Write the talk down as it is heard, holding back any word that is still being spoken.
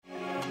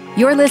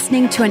You're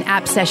listening to an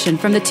app session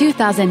from the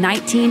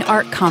 2019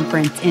 ARC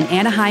Conference in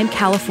Anaheim,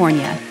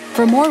 California.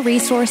 For more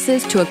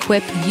resources to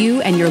equip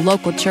you and your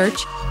local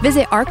church,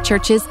 visit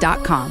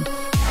arcchurches.com.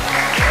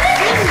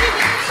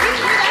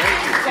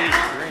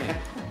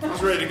 I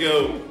was ready to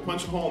go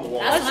punch a hole in the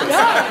wall. Let's go.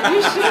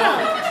 You should.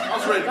 I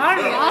was ready to go.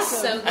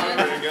 Awesome. I was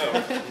ready to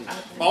go.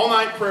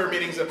 All-night prayer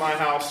meetings at my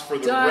house for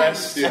the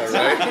rest of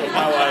right?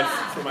 my life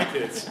for my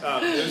kids.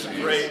 It was a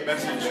great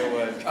message.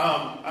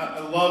 I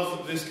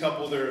love this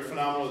couple. They're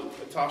phenomenal.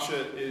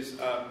 Tasha is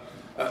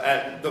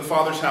at the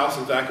Father's house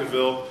in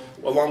Vacaville,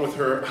 along with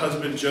her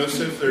husband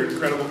Joseph. They're an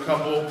incredible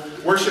couple.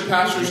 Worship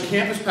pastors,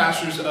 campus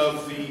pastors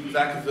of the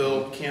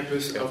Vacaville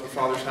campus of the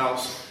Father's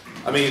house.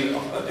 I mean,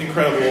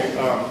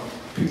 incredible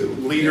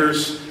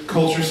leaders,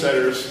 culture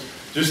setters,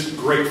 just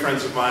great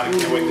friends of mine. I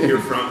can't wait to hear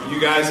from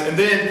you guys. And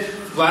then,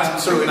 last but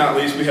certainly not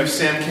least, we have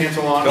Sam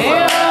Cantillon here in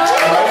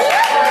LA.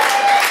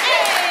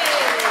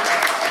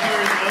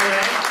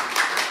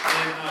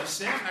 And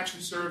Sam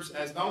actually serves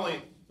as not only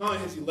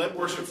has he led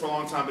worship for a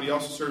long time, but he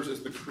also serves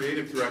as the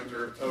creative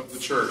director of the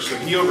church. So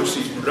he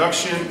oversees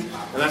production,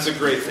 and that's a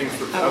great thing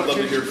for me. I'd love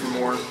to hear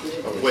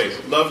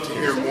love to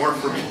hear more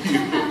from you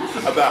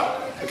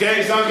about.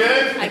 Okay, sound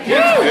good? I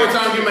can. One more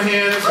time, give him a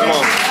hand. Come on.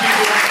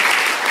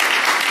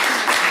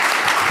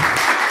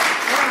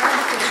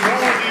 So what I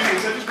want to do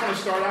is I just want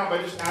to start out by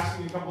just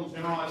asking a couple of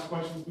generalized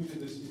questions. We did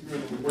this here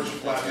in the worship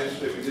class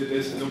yesterday. We did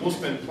this, and then we'll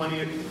spend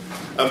plenty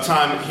of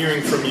time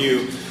hearing from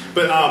you.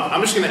 But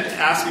I'm just going to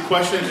ask a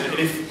question, and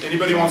if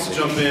anybody wants to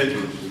jump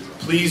in,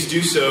 please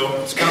do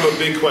so. It's kind of a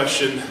big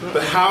question.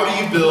 But how do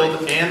you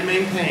build and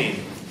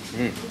maintain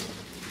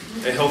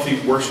a healthy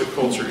worship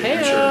culture in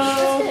your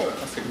church?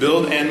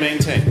 Build and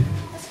maintain.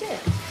 That's good.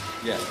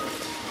 Yeah.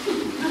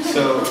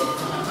 So,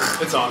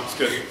 It's on. It's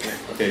good.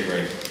 okay,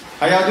 great.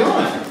 How y'all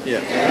doing? Yeah.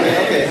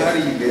 Okay, how do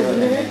you build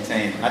and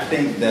maintain? I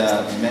think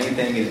the main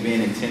thing is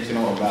being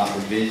intentional about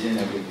the vision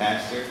of your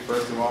pastor,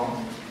 first of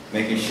all.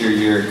 Making sure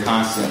you're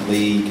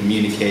constantly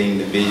communicating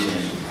the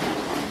vision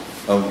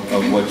of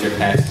what your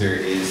pastor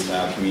is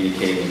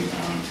communicating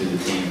to the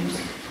teams,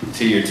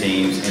 to your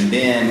teams. And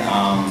then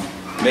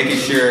making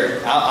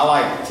sure, I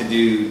like to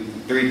do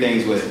three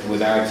things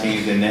with our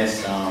teams, and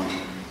that's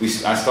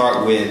I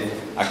start with,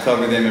 I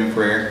cover them in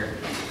prayer,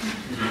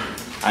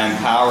 I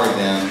empower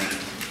them,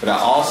 but I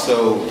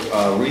also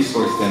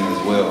resource them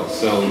as well.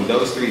 So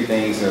those three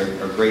things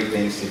are great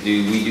things to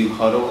do. We do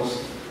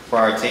huddles for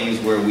our teams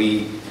where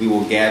we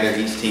will gather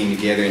each team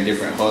together in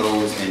different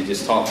huddles and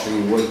just talk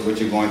through what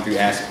you're going through,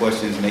 ask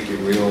questions, make it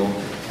real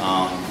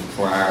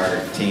for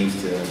our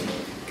teams to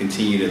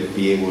continue to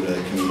be able to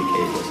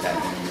communicate what's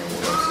happening in their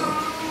world. So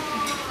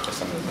that's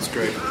something that's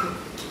great.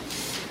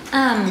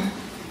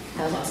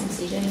 That was awesome,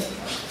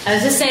 CJ. I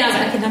was just saying, I was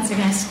like, okay, that's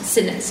going to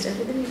sit next to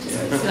everybody.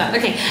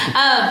 Okay.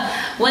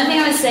 One thing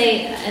I would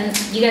say, and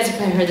you guys have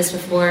probably heard this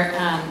before,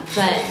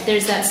 but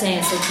there's that saying,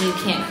 it's like you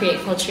can't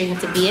create culture, you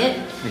have to be it.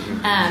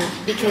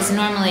 Because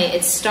normally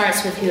it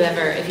starts with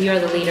whoever, if you're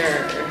the leader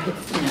or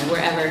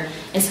wherever,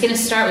 it's going to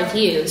start with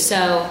you.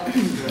 So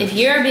if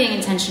you're being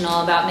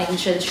intentional about making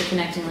sure that you're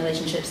connecting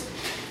relationships,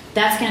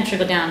 that's going to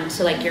trickle down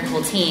to like your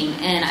whole team.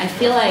 And I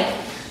feel like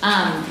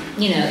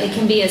it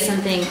can be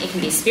it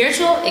can be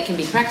spiritual, it can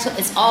be practical,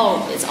 it's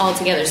all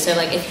together. So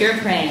like if you're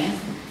praying,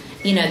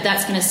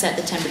 that's going to set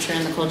the temperature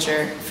and the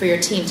culture for your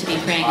team to be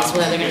praying as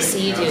well. They're going to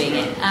see you doing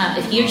it.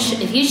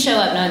 If you show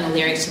up knowing the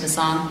lyrics to the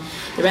song,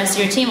 the rest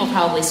of your team will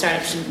probably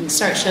start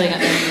showing up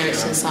knowing the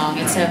lyrics to the song.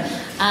 And so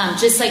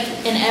just like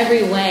in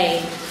every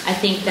way, I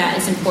think that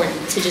is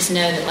important to just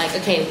know that like,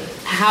 okay,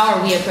 how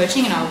are we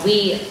approaching and are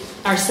we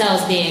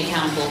ourselves being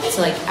accountable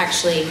to like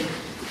actually,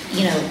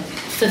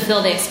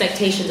 fulfill the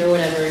expectations or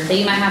whatever that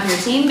you might have for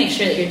your team. Make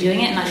sure that you're doing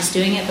it, not just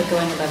doing it, but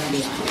going above and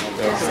beyond.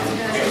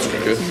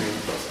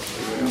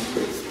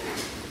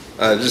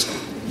 Good. Just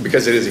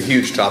because it is a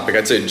huge topic,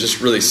 I'd say just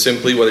really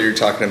simply, whether you're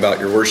talking about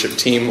your worship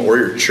team or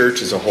your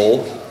church as a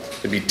whole,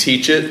 it'd be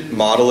teach it,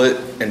 model it,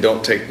 and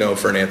don't take no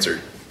for an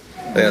answer.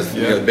 I think that's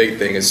the big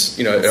thing is,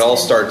 it all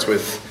starts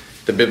with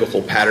the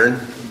biblical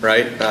pattern,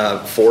 right,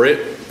 for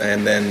it,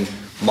 and then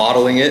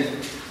modeling it.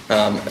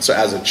 So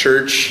as a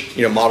church,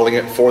 modeling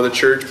it for the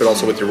church, but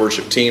also with your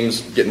worship teams,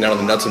 getting down to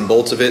the nuts and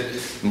bolts of it,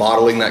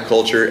 modeling that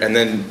culture, and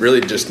then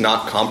really just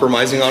not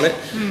compromising on it.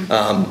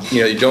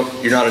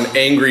 You're not an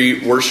angry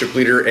worship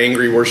leader,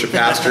 angry worship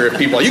pastor. If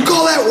people, you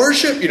call that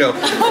worship,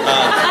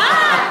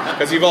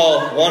 because you've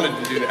all wanted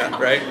to do that,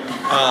 right?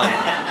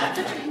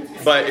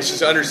 But it's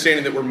just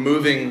understanding that we're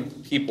moving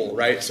people,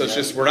 right? So it's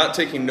just we're not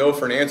taking no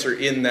for an answer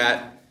in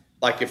that,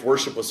 like if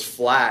worship was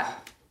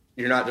flat,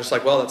 you're not just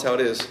like, well, that's how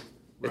it is.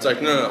 It's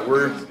like, no,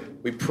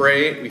 we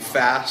pray, we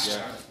fast,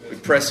 we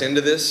press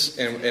into this,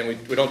 and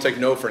we don't take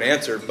no for an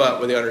answer,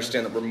 but we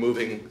understand that we're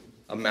moving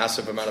a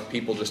massive amount of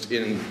people just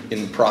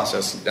in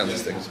process down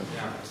these things.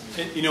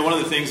 And, one of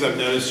the things I've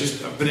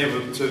noticed, I've been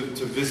able to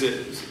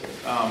visit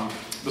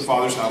the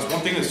Father's house.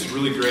 One thing that's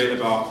really great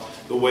about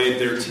the way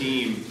their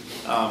team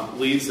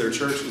leads their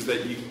church is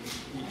that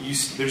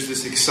there's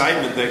this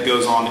excitement that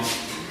goes on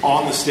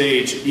on the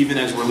stage, even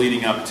as we're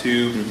leading up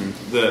to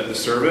the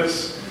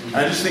service.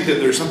 I just think that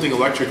there's something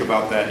electric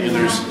about that. You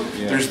know,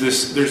 there's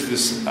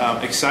this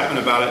excitement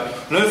about it.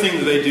 Another thing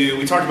that they do,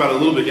 we talked about it a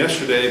little bit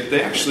yesterday.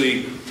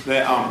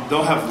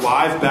 They'll have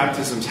live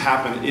baptisms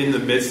happen in the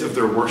midst of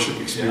their worship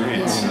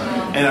experience,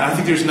 and I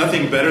think there's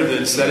nothing better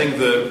than setting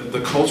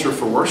the culture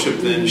for worship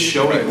than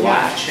showing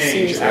life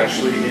change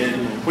actually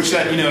which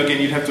that, you know,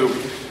 again, you'd have to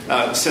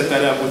set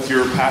that up with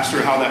your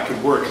pastor, how that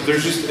could work.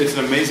 It's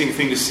an amazing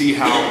thing to see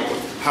how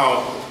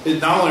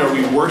not only are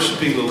we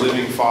worshiping the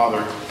living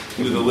Father,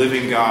 the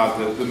living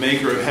God, the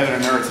maker of heaven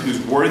and earth, who's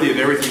worthy of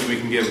everything that we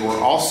can give, we're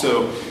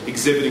also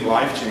exhibiting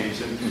life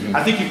change. And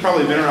I think you've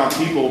probably been around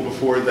people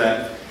before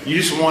that you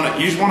just want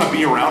to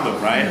be around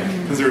them, right?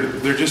 Because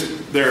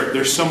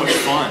they're so much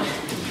fun.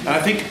 And I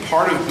think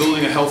part of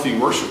building a healthy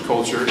worship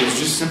culture is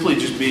just simply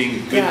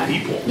being good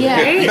people.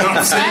 Yeah. You know what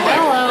I'm saying?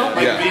 Hello.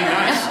 Being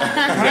nice.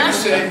 Can I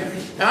just say,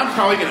 and I'm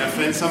probably going to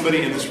offend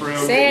somebody in this room.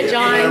 Say it,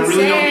 John. And I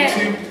really don't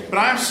Say need to. But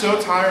I am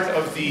so tired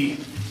of the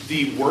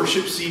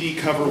worship CD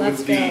cover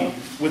with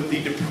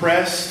the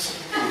depressed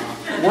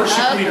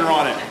worship leader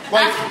on it.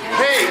 Like,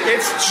 hey,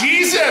 it's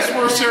Jesus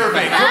we're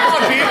serving. Come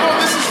on, people,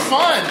 this is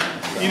fun.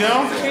 You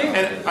know?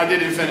 And I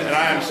did offend, and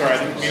I am sorry,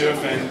 I didn't mean to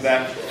offend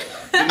that.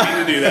 Didn't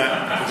mean to do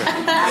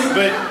that.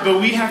 Okay.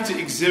 But we have to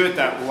exhibit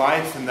that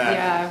life and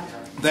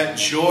that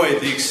joy,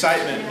 the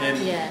excitement. And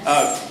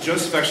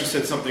Joseph actually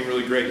said something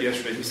really great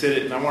yesterday. He said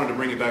it, and I wanted to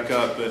bring it back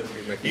up. But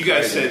you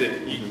guys say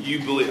that you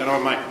believe. I know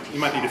you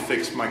might need to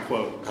fix my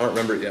quote. I don't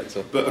remember it yet.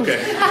 So, but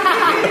okay.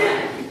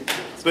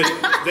 But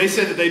they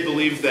said that they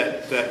believe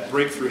that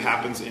breakthrough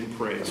happens in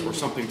praise, or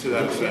something to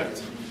that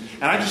effect.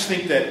 And I just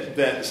think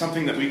that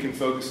something that we can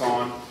focus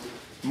on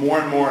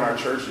more and more in our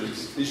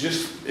churches is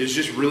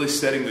just really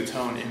setting the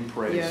tone in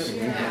praise.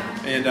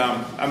 And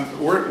I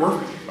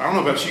don't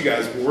know about you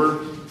guys, but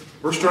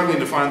we're struggling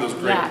to find those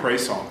great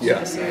praise songs.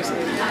 Because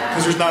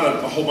there's not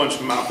a whole bunch of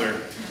them out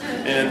there.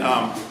 And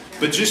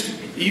but just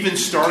even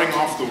starting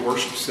off the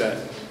worship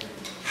set,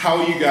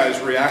 how you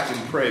guys react in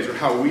praise, or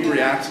how we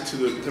react to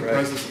the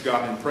presence of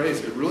God in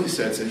praise, it really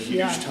sets a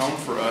huge tone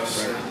for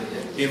us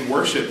in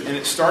worship. And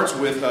it starts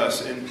with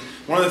us. And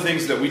one of the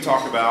things that we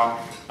talk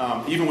about,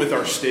 even with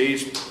our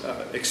stage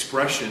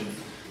expression,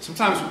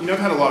 sometimes, I've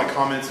had a lot of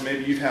comments, and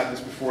maybe you've had this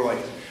before,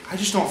 like, I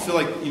just don't feel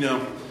like,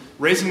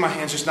 raising my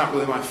hands just not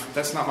really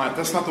that's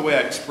not the way I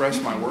express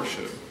my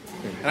worship.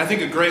 And I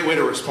think a great way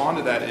to respond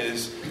to that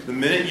is the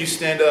minute you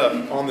stand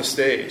up on the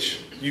stage,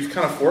 you've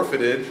kind of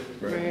forfeited,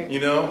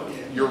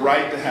 your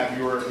right to have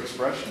your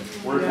expression.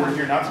 We're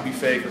here not to be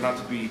fake, or not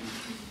to be,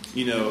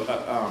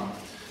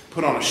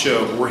 put on a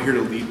show, but we're here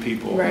to lead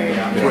people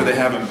where they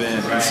haven't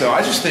been. And so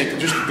I just think,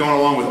 just going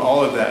along with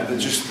all of that,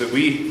 that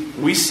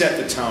we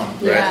set the tone.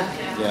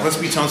 Let's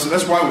be tone. So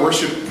that's why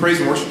praise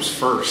and worship is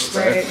first,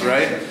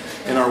 right?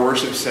 In our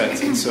worship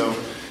sets. And so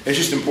it's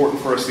just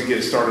important for us to get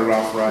it started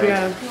off right.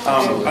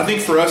 I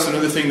think for us,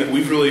 another thing that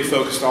we've really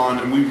focused on,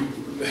 and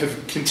we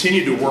have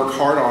continued to work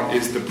hard on,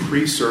 is the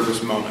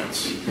pre-service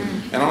moments.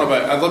 And I don't know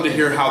about, I'd love to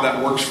hear how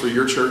that works for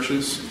your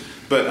churches.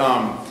 But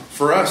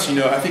for us,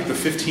 I think the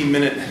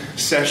 15-minute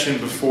session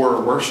before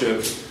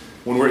worship,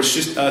 when it's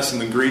just us in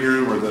the green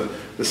room or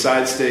the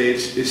side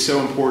stage, is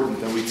so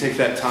important that we take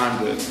that time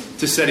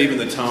to set even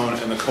the tone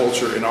and the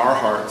culture in our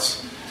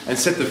hearts, and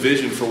set the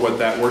vision for what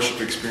that worship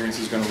experience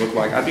is going to look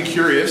like. I'd be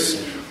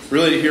curious,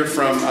 really, to hear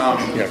from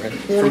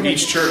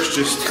each church.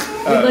 Just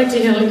we'd like to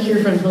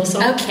hear from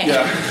Hillsong. Okay.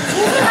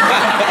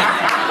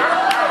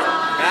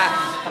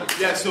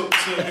 So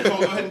Nicole,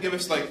 go ahead and give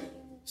us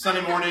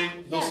Sunday morning,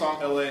 Hillsong,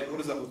 LA. What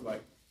does that look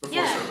like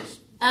before service?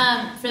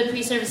 For the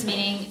pre-service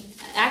meeting,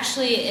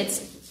 actually,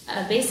 it's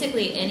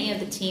basically any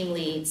of the team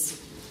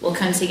leads will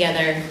come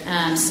together.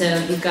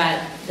 So you've got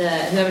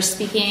whoever's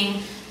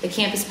speaking, the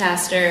campus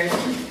pastor,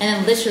 and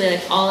then literally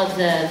all of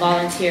the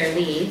volunteer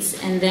leads,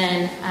 and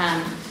then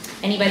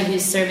anybody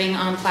who's serving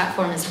on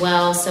platform as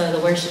well, so the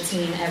worship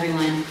team,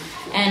 everyone.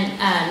 And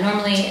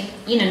normally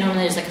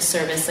there's a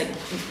service,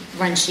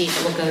 run sheet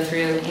that we'll go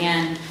through,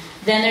 and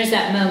then there's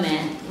that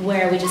moment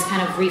where we just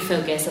kind of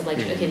refocus of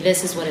okay,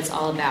 this is what it's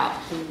all about.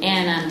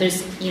 And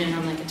there's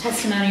normally a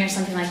testimony or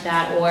something like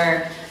that,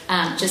 or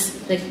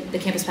just the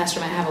campus pastor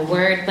might have a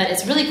word. But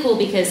it's really cool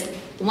because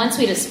once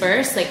we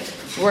disperse,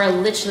 we're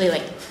literally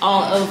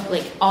all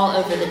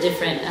over the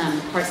different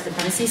parts of the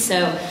premises.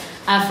 So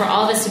for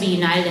all of us to be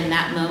united in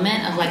that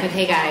moment of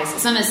okay, guys,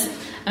 it's almost,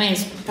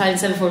 it's probably been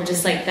said before,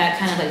 just that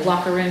kind of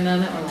locker room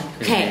moment where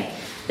okay,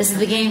 this is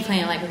the game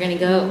plan, we're going to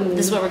go,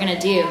 this is what we're going to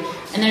do.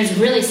 And there's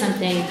really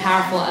something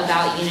powerful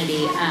about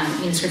unity.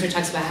 Scripture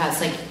talks about how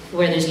it's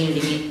where there's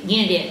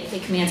unity,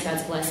 it commands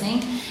God's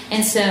blessing.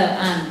 And so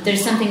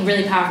there's something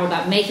really powerful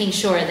about making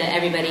sure that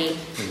everybody,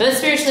 both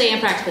spiritually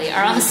and practically,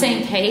 are on the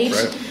same page.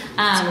 Right.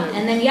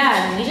 And then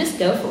we just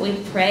go for it.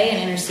 We pray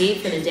and intercede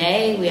for the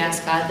day. We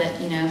ask God that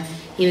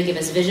He would give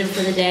us vision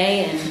for the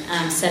day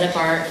and set up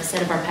our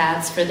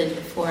paths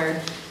for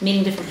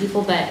meeting different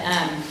people. But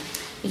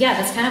yeah,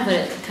 that's kind of what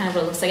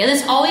it looks like. And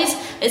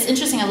it's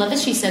interesting. I love that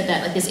she said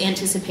that, like this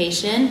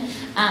anticipation.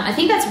 I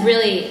think that's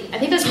really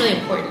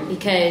important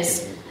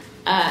because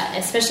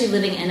especially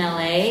living in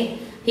LA,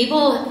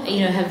 people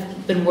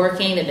have been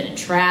working, they've been in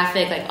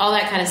traffic, like all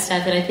that kind of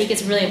stuff. And I think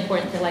it's really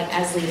important that, like,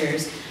 as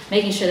leaders,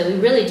 making sure that we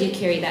really do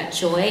carry that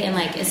joy, and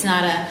like it's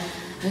not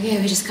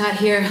okay, we just got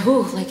here,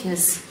 like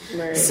it's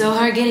so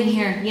hard getting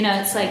here.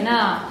 It's like,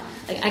 no,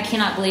 like I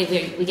cannot believe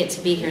we get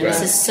to be here.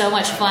 This is so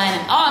much fun.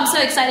 And, I'm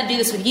so excited to do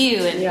this with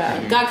you.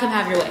 And God, come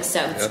have your way. So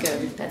that's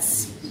good.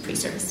 That's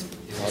pre-service.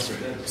 Awesome.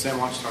 Sam,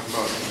 why don't you talk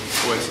about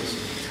Oasis?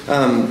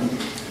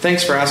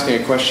 Thanks for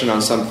asking a question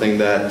on something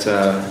that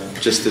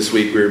just this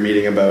week we were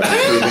meeting about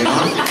improving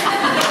on.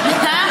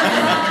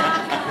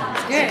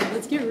 Good.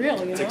 Let's get real.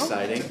 It's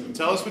exciting.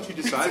 Tell us what you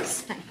decided.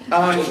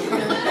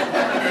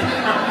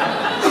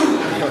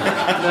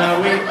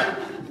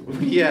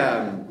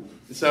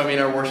 So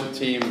our worship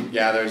team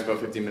gathers about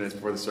 15 minutes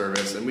before the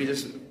service, and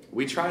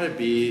we try to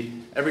be.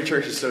 Every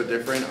church is so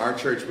different. Our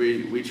church,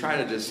 we try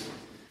to just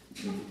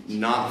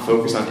not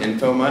focus on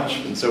info much,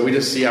 and so we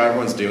just see how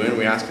everyone's doing.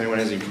 We ask if anyone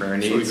has any prayer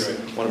needs.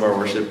 One of our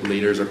worship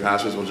leaders or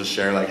pastors will just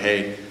share, like,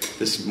 hey,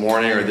 this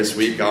morning or this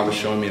week God was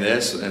showing me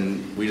this,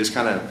 and we just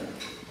kind of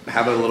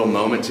have a little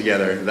moment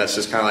together that's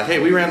just kind of like, hey,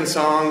 we ran the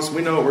songs,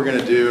 we know what we're going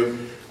to do,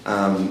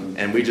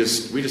 and we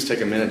just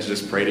take a minute to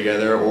just pray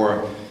together.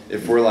 Or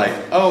if we're like,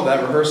 oh,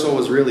 that rehearsal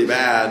was really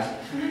bad,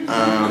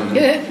 and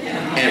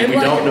we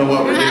don't know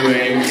what we're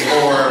doing,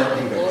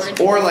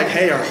 or like,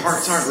 hey, our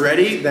hearts aren't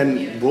ready,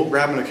 then we'll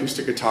grab an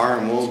acoustic guitar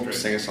and we'll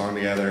sing a song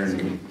together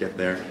and get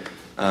there.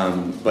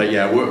 But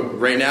yeah,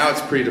 right now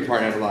it's pretty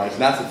departmentalized.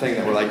 That's the thing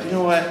that we're like, you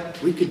know what,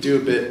 we could do a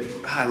bit.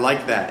 I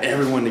like that,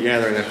 everyone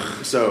together, and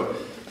then so.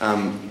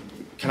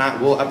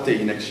 We'll update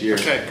you next year.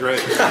 Okay, great.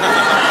 So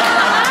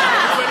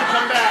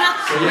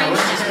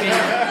let's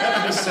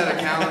just set a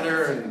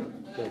calendar,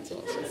 and that's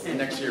awesome.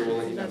 Next year we'll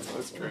let you know.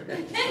 That's great.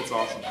 That's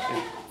awesome.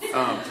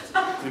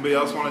 Anybody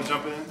else want to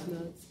jump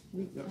in?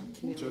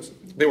 Yeah. Joseph.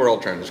 They were all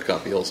trying to just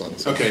copy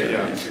Hillsong. Okay,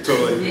 yeah,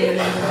 totally.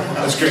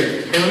 That's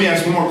great. And let me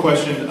ask one more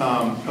question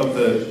of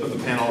the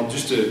panel,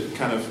 just to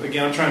kind of,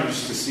 again, I'm trying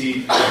just to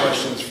see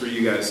questions for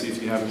you guys, see if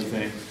you have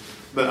anything.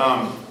 But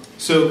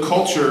so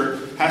culture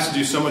has to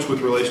do so much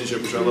with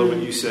relationship, which I love what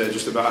you said,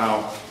 just about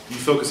how you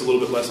focus a little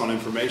bit less on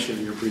information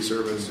in your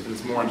pre-service, and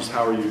it's more on just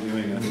how are you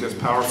doing it. I think that's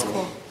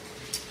powerful.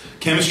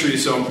 Chemistry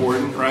is so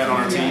important, right,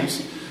 on our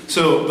teams.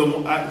 So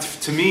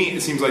to me,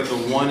 it seems like the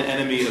one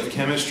enemy of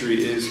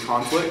chemistry is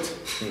conflict.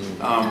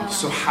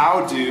 So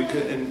how do,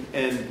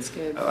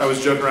 and I was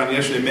joking around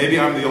yesterday, maybe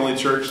I'm the only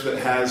church that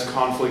has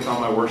conflict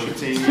on my worship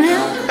team,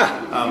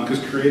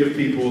 because creative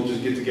people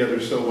just get together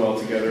so well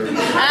together.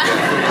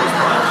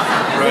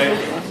 Right?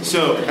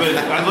 So, but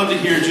I'd love to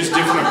hear just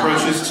different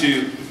approaches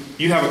to,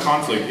 you have a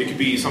conflict. It could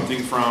be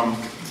something from,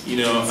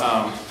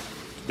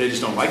 they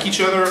just don't like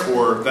each other,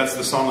 or that's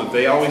the song that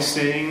they always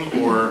sing,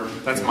 or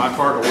that's my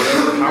part, or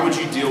whatever. How would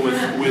you deal with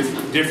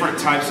different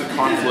types of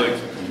conflict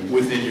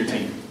within your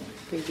team?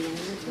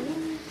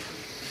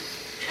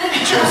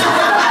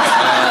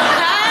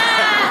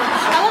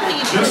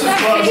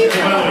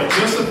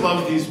 Joseph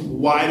loves these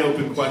wide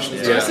open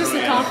questions. Yeah.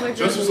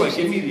 Joseph's like,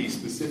 give me these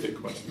specific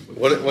questions.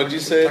 What did you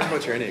say? Talk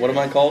about your name. What am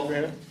I called,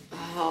 Brianna?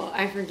 Oh,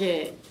 I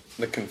forget.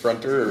 The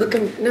confronter? Or?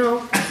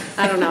 No,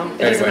 I don't know. It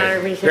doesn't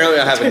matter to me. Apparently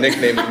I have a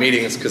nickname in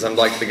meetings because I'm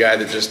like the guy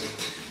that just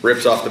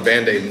rips off the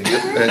Band-Aid and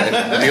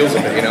deals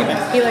with it,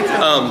 He likes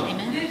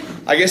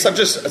I guess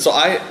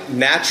I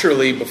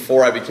naturally,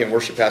 before I became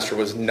worship pastor,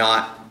 was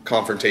not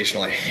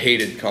confrontational. I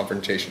hated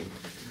confrontation.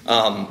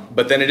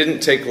 But then it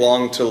didn't take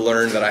long to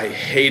learn that I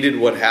hated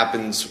what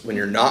happens when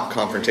you're not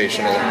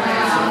confrontational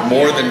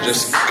more than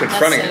just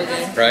confronting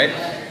it, right?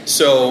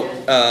 So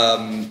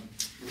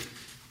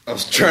I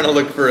was trying to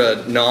look for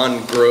a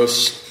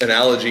non-gross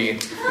analogy,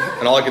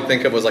 and all I could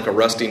think of was like a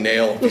rusty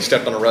nail. If you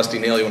stepped on a rusty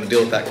nail, you want to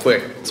deal with that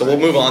quick. So we'll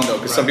move on, though,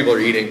 because some people are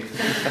eating.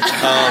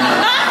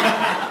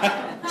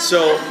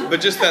 But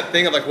just that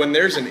thing of like when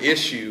there's an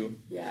issue,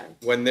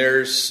 when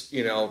there's,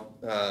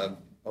 a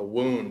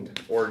wound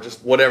or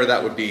just whatever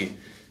that would be,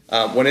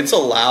 when it's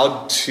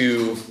allowed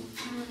to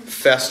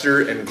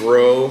fester and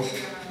grow,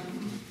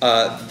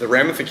 the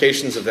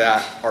ramifications of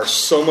that are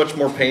so much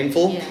more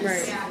painful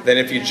than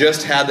if you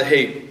just had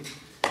hey,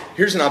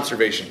 here's an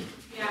observation.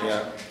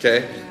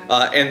 Okay?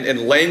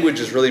 And language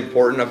is really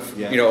important. I've,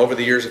 over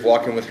the years of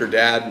walking with her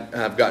dad,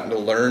 I've gotten to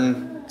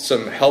learn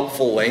some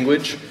helpful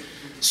language.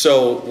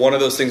 So one of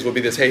those things would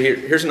be this, hey,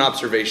 here's an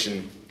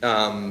observation.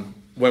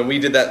 When we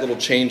did that little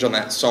change on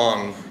that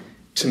song,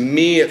 to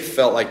me it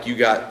felt like you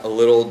got a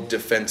little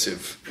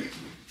defensive.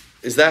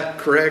 Is that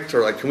correct?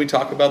 Or can we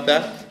talk about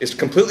that? It's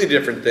completely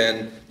different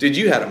than,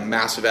 you had a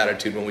massive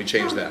attitude when we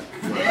changed that,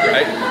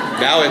 right?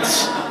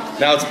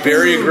 Now it's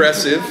very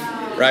aggressive,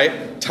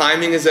 right?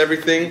 Timing is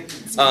everything.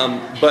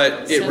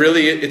 But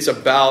it's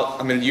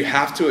about, you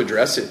have to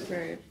address it.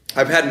 Right.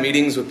 I've had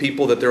meetings with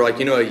people that they're like,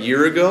 a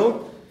year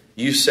ago,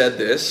 you said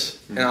this.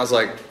 And I was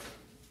like,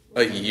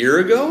 a year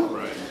ago?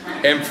 Right.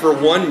 And for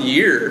 1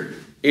 year,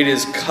 it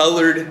is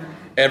colored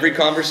Every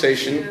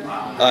conversation,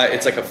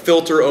 it's like a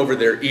filter over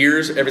their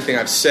ears. Everything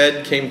I've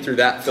said came through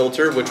that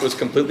filter, which was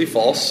completely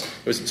false.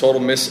 It was a total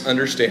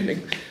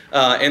misunderstanding.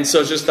 And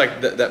so it's just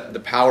like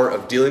the power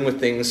of dealing with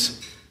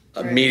things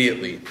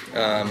immediately.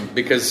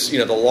 Because,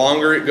 the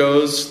longer it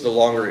goes, the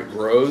longer it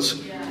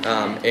grows.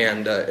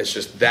 And it's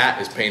just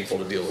that is painful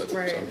to deal with.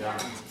 Right. So.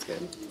 That's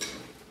good.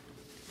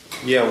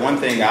 Yeah, one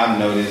thing I've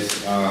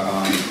noticed,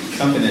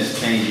 something that's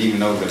changed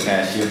even over the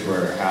past year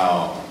for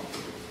how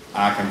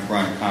I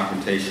confront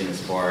confrontation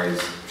as far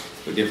as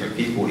with different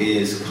people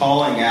is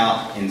calling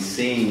out and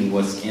seeing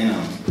what's in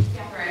them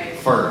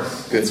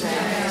first. Good.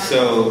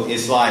 So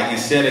it's like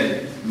instead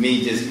of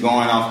me just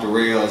going off the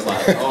rails,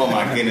 like, oh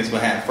my goodness,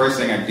 what happened? First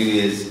thing I do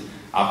is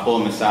I pull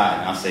them aside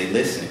and I say,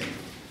 listen,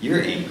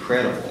 you're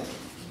incredible.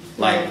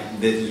 Like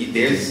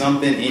there's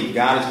something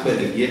God has put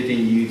a gift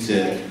in you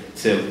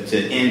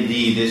to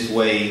envy this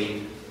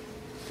way.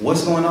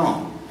 What's going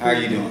on? How are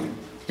you doing?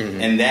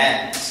 Mm-hmm. And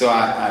that, so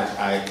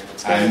I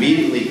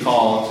immediately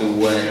call to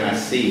what I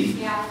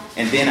see,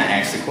 and then I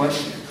ask the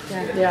question.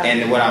 Yeah.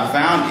 And what I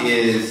found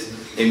is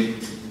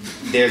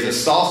there's a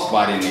soft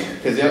spot in there.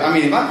 Because,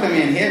 if I come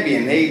in heavy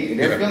and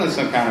they're feeling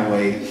some kind of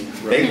way,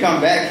 they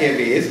come back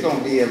heavy, it's going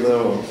to be a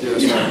little,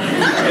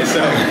 And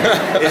so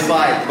it's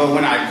like, but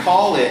when I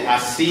call it, I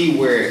see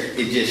where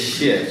it just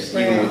shifts,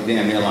 even with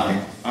them. They're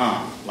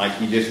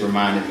like you just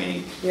reminded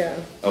me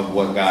of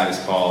what God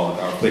has called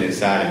or put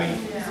inside of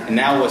me. And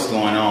now what's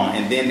going on?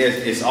 And then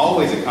it's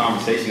always a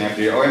conversation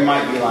after, or it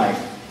might be like,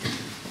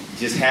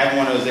 just have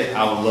one of those days,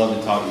 I would love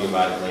to talk to you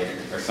about it later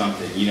or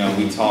something.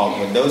 We talk,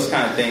 but those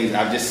kind of things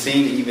I've just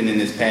seen even in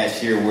this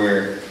past year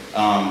where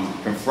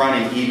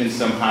confronting even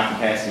some high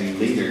capacity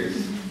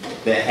leaders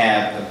that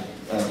have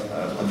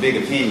a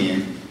big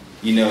opinion,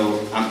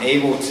 I'm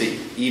able to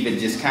even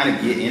just kind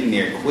of get in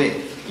there quick.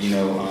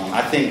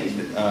 I think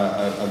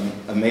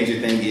a major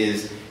thing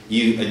is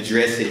you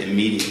address it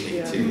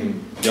immediately too.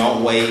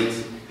 Don't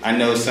wait. I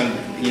know some,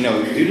 do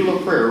the little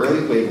prayer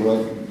really quick.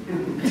 Well,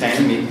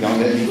 tame me. Don't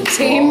let me.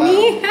 Tame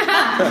me?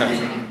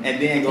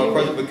 And then go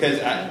approach it because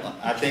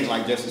I think,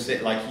 like Joseph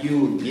said, like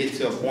you get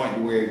to a point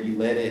where you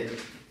let it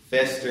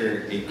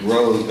fester, it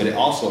grows, but it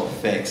also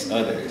affects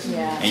others.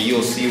 Yeah. And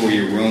you'll see where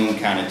your room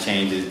kind of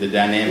changes, the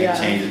dynamic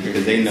changes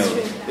because they know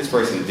this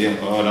person's dealing,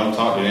 don't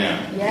talk to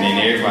them. Yeah. And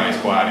then everybody's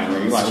quiet in the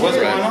room. You're like, what's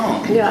going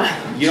on?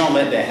 Yeah. You don't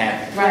let that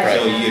happen. Right.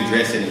 So you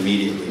address it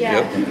immediately.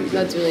 Yeah.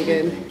 That's really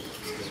good.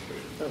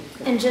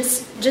 And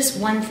just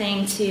one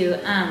thing too,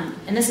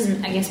 and this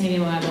is, I guess, maybe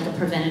more of like a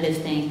preventative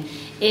thing,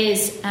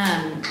 is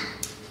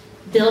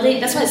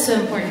building. That's why it's so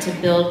important to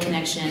build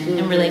connection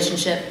and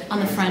relationship on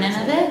the front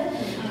end of it.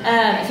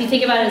 If you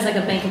think about it as like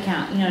a bank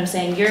account, you know what I'm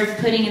saying? You're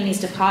putting in these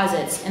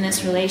deposits in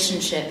this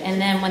relationship, and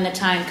then when the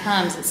time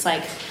comes, it's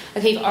like,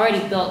 okay, you've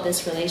already built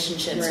this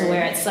relationship, so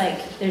where it's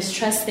like there's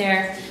trust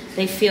there.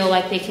 They feel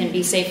like they can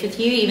be safe with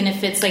you, even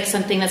if it's like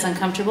something that's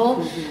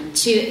uncomfortable.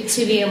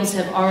 To be able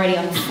to have already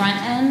on the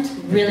front end,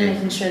 really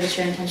making sure that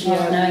you're intentional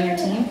of knowing your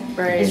team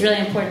is really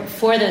important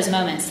for those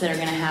moments that are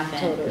going to happen.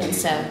 Totally. And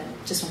so,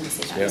 just wanted to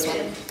say that as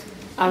well.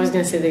 I was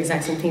going to say the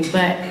exact same thing,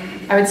 but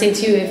I would say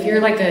too, if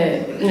you're like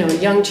a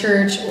young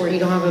church or you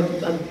don't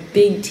have a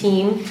big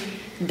team,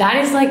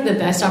 that is like the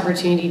best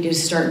opportunity to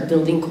start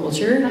building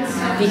culture,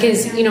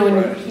 because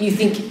when you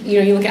think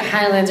you look at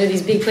Highlands or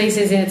these big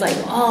places and it's like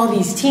all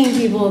these team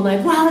people and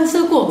like, wow, that's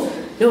so cool.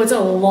 No, it's a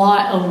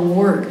lot of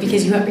work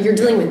because you're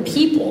dealing with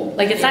people.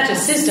 Like, it's not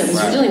just systems,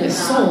 you're dealing with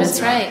souls. That's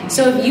right.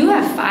 So if you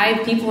have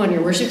 5 people on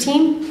your worship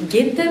team,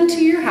 get them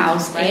to your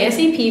house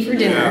ASAP for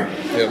dinner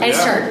and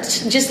start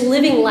just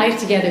living life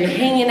together and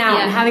hanging out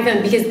and having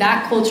fun, because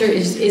that culture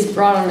is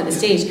brought onto the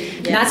stage.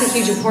 And that's a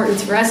huge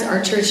importance for us.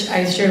 Our church,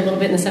 I shared a little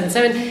bit in the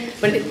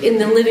 7-7, but in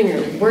the living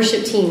room,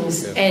 worship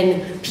teams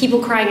and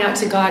people crying out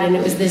to God, and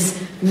it was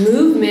this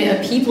movement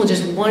of people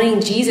just wanting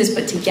Jesus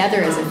but together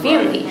as a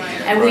family.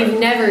 And we've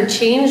never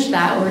changed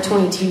that over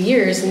 22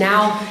 years.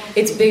 Now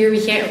it's bigger.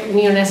 We can't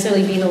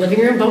necessarily be in the living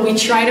room, but we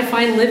try to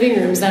find living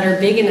rooms that are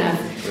big enough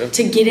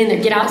to get in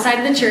there, get outside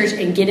of the church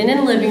and get in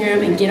the living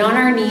room and get on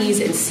our knees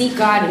and seek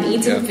God and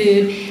eat some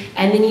food.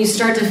 And then you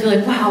start to feel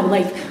like, wow,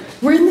 like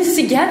we're in this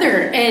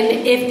together.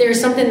 And if there's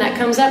something that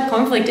comes up,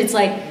 conflict, it's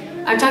like,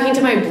 I'm talking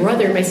to my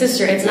brother, my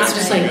sister. It's not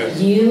just like,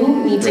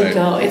 you need to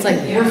go. It's like,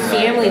 we're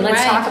family.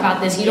 Let's talk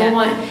about this. You don't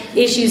want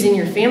issues in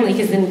your family,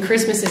 because then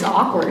Christmas is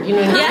awkward. You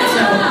know what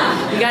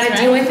I mean? So you got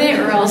to deal with it,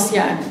 or else,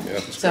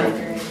 So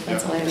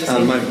that's all I have to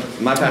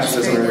say. My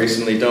pastor said something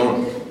recently.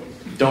 Don't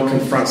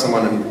confront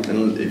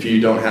someone if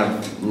you don't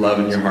have love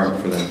in your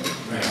heart for them.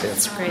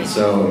 That's great.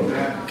 So,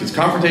 because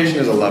confrontation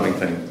is a loving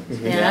thing.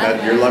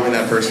 That you're loving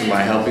that person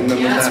by helping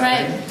them with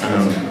that.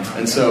 That's right.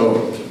 And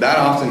so that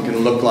often can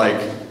look like,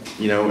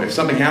 if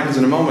something happens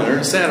in a moment or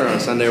a Saturday or on a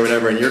Sunday or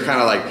whatever, and you're kind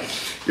of like,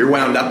 you're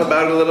wound up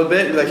about it a little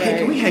bit. You're like, hey,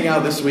 can we hang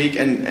out this week?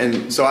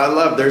 And so I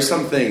love, there's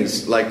some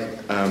things like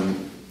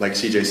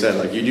CJ said,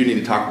 like you do need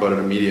to talk about it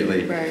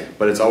immediately. Right.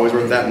 But it's always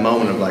worth that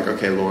moment of like,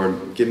 okay,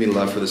 Lord, give me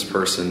love for this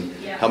person.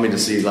 Help me to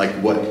see like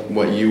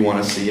what you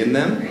want to see in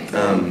them.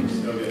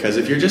 Because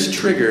if you're just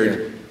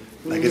triggered,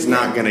 like it's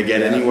not going to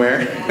get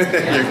anywhere.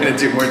 You're going to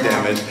do more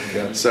damage.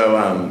 Yeah.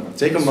 So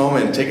take a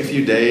moment, take a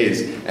few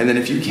days, and then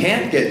if you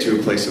can't get to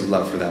a place of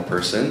love for that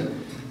person,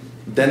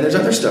 then there's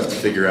other stuff to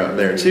figure out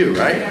there too,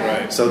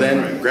 right? So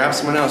then grab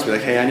someone else, be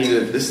like, hey, I need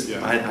this.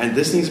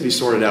 This needs to be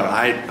sorted out.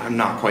 I'm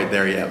not quite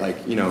there yet,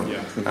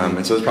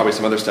 and so there's probably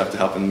some other stuff to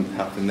help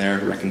in their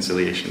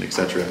reconciliation,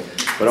 etc.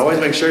 But always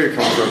make sure you're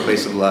coming from a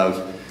place of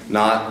love,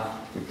 not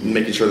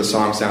making sure the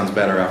song sounds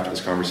better after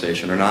this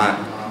conversation, or not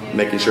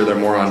making sure they're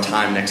more on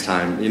time next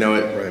time.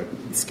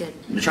 It's good.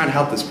 You're trying to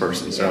help this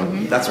person, so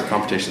that's what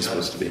competition is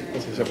supposed to be.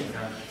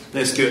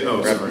 That's good.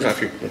 Oh,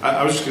 sorry.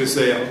 I was just going to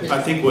say,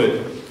 I think what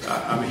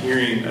I'm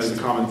hearing as a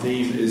common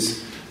theme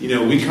is,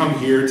 we come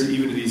here to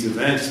these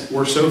events,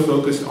 we're so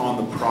focused on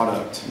the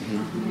product,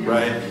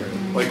 right?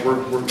 Like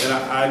and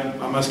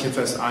I must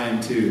confess, I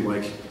am too.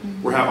 Like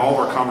we have all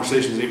of our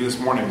conversations, even this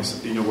morning.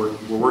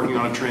 We're working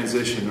on a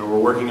transition, or we're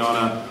working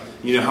on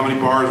how many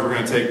bars we're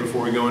going to take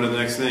before we go into the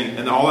next thing,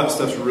 and all that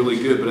stuff's really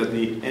good. But at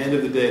the end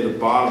of the day, the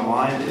bottom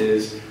line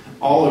is,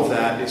 all of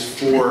that is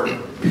for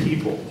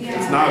people.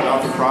 It's not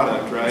about the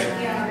product, right?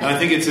 And I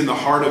think it's in the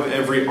heart of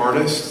every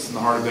artist, it's in the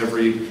heart of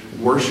every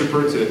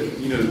worshiper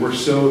we're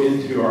so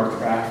into our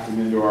craft and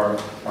into our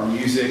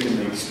music and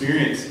the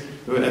experience.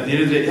 But at the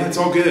end of the day, it's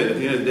all good. At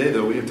the end of the day,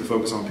 though, we have to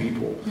focus on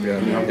people. Yeah,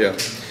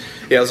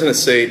 I was going to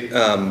say,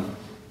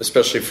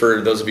 especially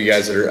for those of you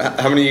guys that are,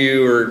 how many of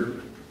you are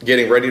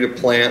getting ready to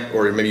plant,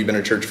 or maybe you've been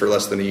in church for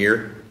less than a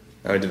year?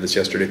 I did this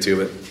yesterday too,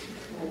 but...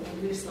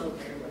 We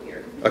celebrated 1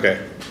 year.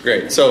 Okay,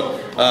 great. So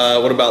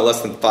what about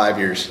less than 5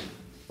 years?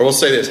 Or we'll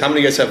say this, how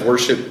many of you guys have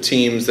worship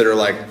teams that are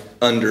like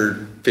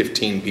under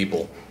 15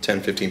 people,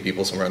 10, 15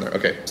 people, somewhere in there?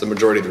 Okay, it's the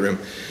majority of the room.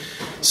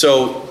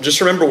 So just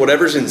remember,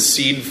 whatever's in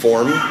seed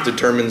form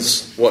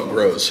determines what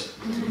grows.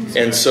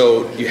 And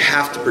so you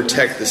have to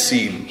protect the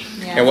seed.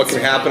 Yeah, and what can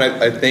happen,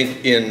 I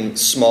think, in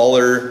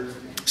smaller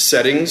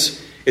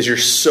settings is you're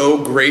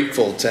so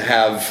grateful to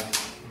have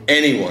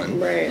anyone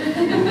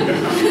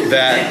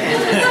that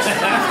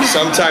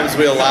sometimes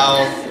we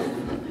allow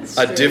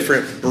a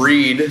different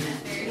breed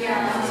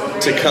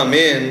to come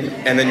in,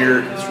 and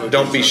then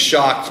don't be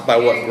shocked by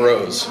what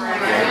grows.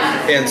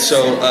 And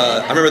so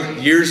I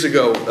remember years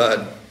ago,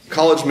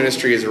 college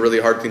ministry is a really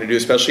hard thing to do,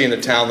 especially in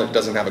a town that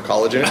doesn't have a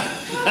college in it.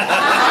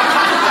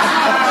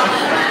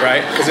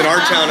 Right? Because in our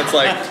town,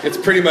 it's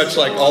pretty much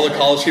like all the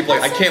college people,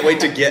 I can't wait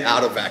to get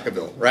out of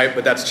Vacaville, right?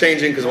 But that's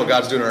changing because what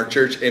God's doing in our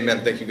church,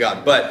 amen, thank you,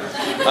 God. But,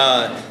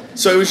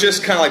 so it was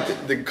just kind of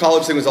like the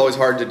college thing was always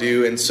hard to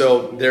do. And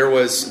so they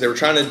were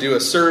trying to do a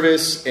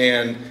service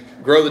and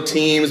grow the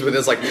teams, but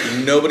it's like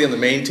nobody on the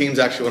main teams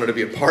actually wanted to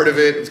be a part of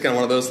it. It's kind of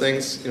one of those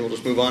things, we'll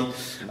just move on.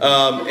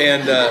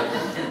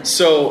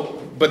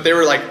 But they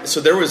were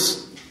so there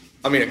was,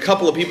 a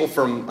couple of people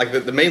from,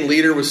 the main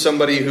leader was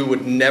somebody who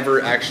would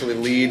never actually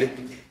lead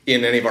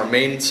in any of our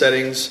main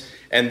settings,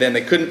 and then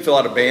they couldn't fill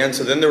out a band,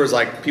 so then there was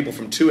people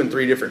from 2 and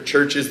 3 different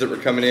churches that were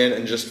coming in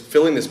and just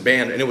filling this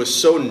band, and it was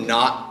so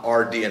not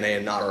our DNA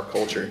and not our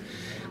culture,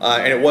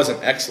 and it wasn't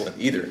excellent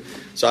either.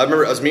 So I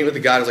remember I was meeting with the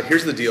guy, and I was like,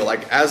 here's the deal,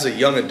 as a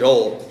young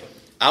adult,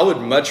 I would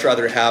much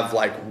rather have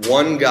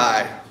one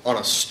guy on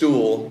a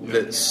stool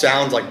that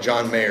sounds like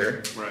John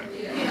Mayer,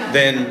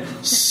 than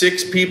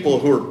 6 people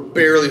who are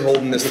barely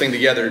holding this thing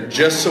together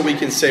just so we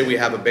can say we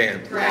have a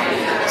band.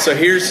 So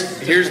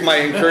here's my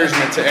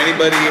encouragement to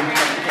anybody.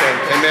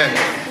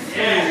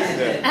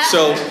 Amen.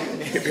 So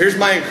here's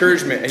my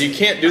encouragement, and you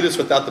can't do this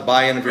without the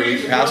buy-in of your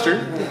lead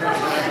pastor.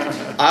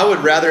 I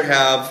would rather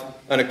have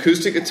an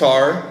acoustic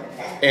guitar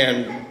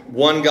and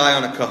one guy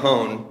on a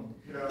cajon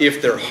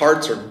if their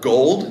hearts are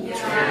gold.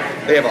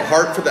 They have a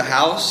heart for the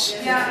house.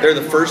 They're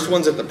the first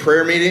ones at the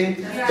prayer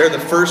meeting. They're the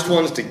first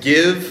ones to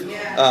give.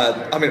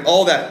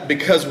 All that,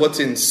 because what's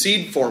in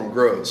seed form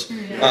grows.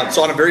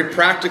 So on a very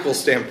practical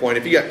standpoint,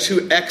 if you got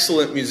 2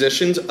 excellent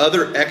musicians,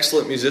 other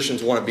excellent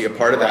musicians want to be a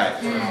part of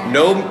that.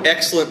 No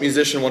excellent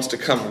musician wants to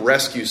come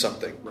rescue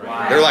something.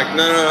 They're like,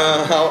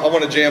 no, I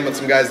want to jam with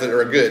some guys that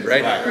are good,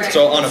 right?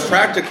 So on a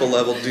practical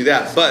level, do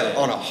that. But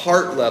on a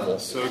heart level,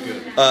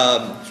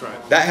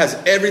 that has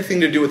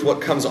everything to do with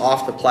what comes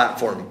off the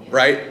platform,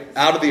 right?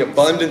 Out of the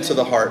abundance of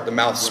the heart, the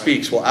mouth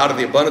speaks. Well, out of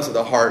the abundance of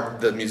the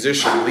heart, the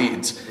musician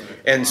leads.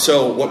 And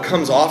so what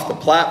comes off the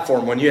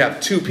platform when you have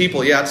 2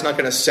 people, it's not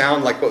going to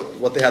sound like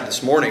what they had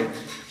this morning,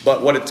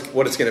 but what it's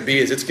going to be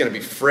is it's going to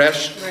be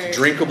fresh,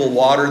 drinkable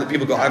water that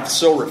people go, I'm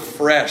so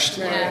refreshed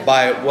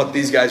by what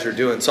these guys are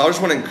doing. So I just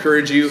want to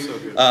encourage you,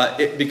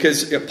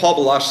 because Paul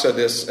Balash said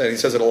this, and he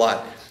says it a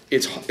lot.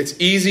 It's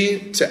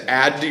easy to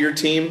add to your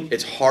team.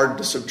 It's hard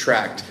to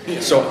subtract.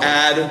 So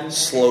add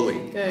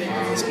slowly.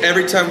 So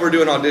every time we're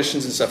doing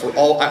auditions and stuff,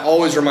 I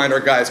always remind our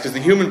guys, because the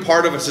human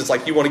part of us is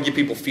you want to give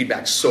people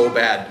feedback so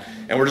bad.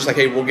 And we're just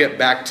hey, we'll get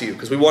back to you.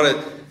 Because we want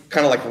to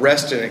kind of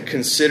rest in it,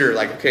 consider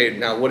okay,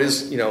 now what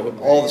is,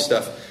 all the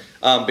stuff.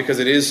 Because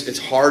it's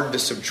hard to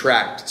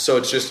subtract. So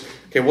it's just,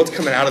 okay, what's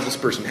coming out of this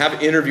person?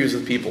 Have interviews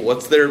with people.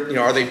 What's their,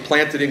 are they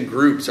planted in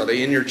groups? Are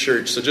they in your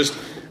church? So just,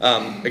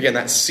 again,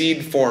 that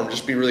seed form,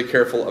 just be really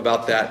careful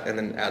about that and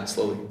then add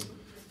slowly.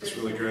 That's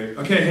really great.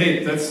 Okay,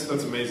 hey, that's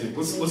amazing.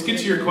 Let's get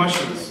to your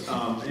questions.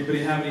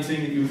 Anybody have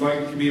anything that you would like?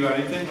 It could be about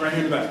anything. Right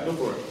here in the back. Go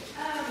for it.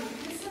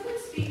 Can someone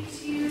speak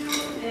to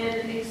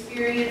an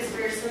experience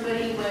where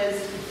somebody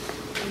was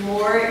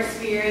more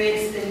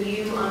experienced than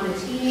you on the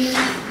team,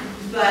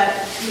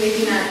 but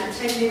maybe not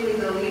technically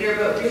the leader,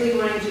 but really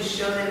wanting to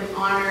show them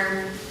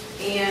honor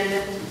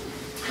and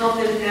help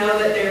them know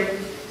that their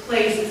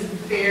place is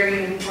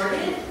very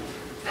important,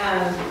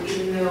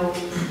 even though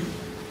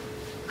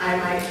I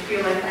might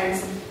feel like I'm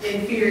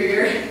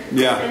inferior.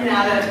 Yeah. And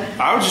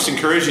I would just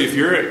encourage you, if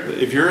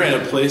you're in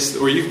a place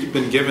where you've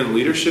been given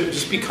leadership,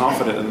 just be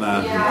confident in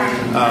that.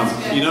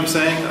 Yeah. You know what I'm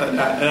saying? And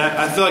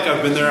I feel like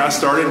I've been there. I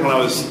started when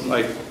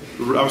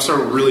I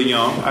started really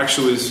young. I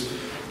actually was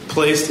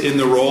placed in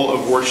the role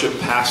of worship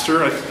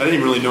pastor. I didn't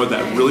even really know what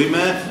that really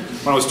meant.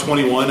 When I was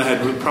 21, I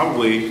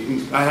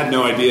had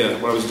no idea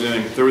what I was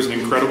doing. There was an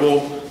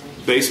incredible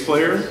bass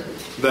player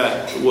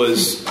that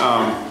was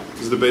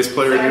the bass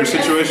player in your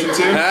situation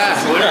too?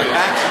 That's hilarious.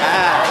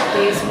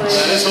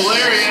 That is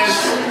hilarious.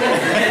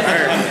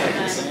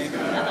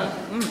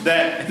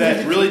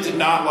 that really did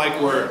not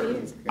like where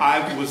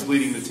I was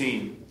leading the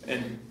team.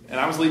 And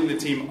I was leading the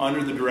team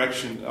under the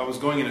direction. I was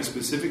going in a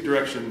specific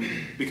direction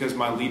because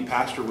my lead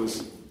pastor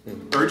was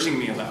urging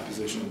me in that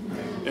position,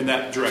 in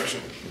that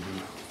direction.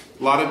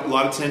 A lot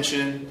of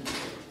tension.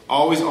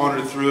 Always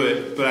honored through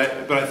it,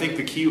 but I think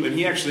the key, and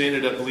he actually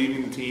ended up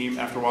leaving the team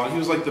after a while. He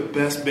was like the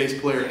best bass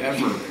player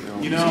ever.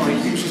 You know,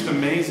 like, he was just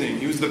amazing.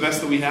 He was the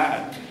best that we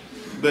had.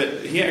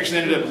 But he actually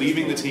ended up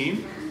leaving the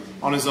team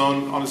on his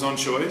own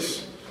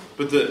choice.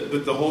 But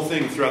the whole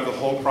thing throughout the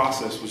whole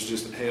process was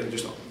just, hey,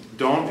 just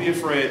don't be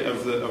afraid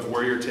of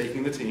where you're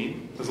taking the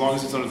team, as long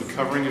as it's under the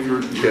covering of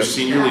your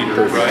senior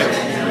leader, right?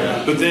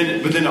 Yeah. But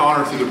then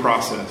honor through the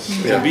process.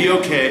 Yeah. And be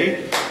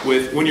okay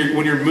with when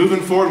you're moving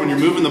forward, when you're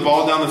moving the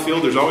ball down the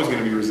field, there's always going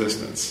to be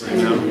resistance,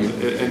 you know.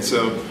 And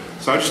so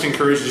I just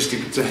encourage you just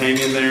to hang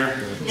in there,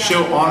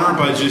 show honor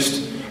by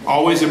just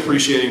always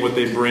appreciating what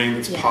they bring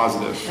that's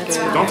positive.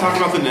 Don't talk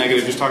about the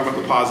negative, just talk about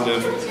the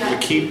positive.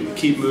 But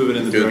keep moving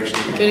in the direction.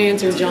 Good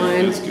answer,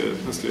 John. That's good.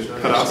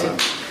 Hadassah.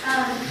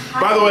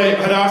 By the way,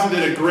 Hadassah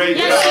did a great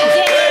job. Yes,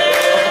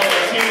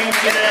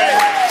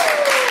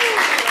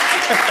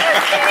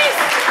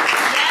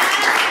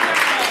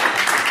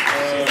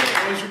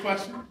 What was your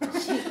question?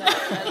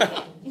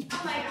 Oh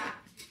my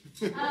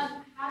God.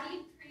 How do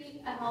you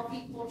create a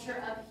healthy culture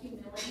of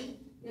humility?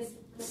 Because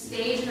the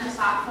stage and the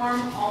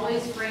platform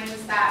always brings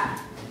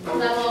that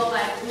level of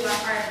like, we are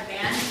part of the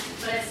band,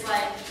 but it's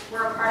like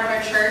we're a part of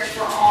our church.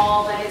 We're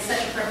all like, it's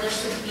such a privilege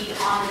to be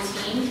on the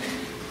team.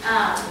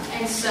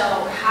 And so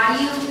how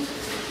do you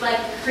like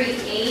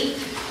create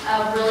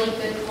a really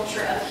good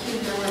culture of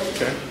humility?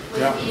 Okay.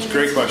 Yeah, it's a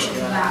great question.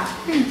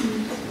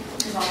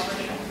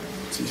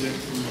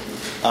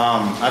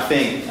 I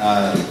think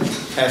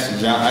Pastor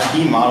John,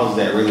 he models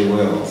that really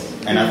well.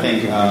 And I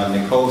think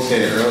Nicole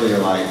said it earlier,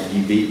 like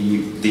you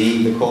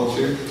being the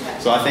culture.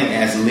 So I think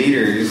as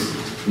leaders,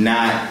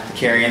 not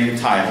carrying the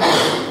title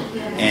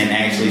and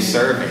actually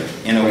serving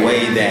in a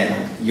way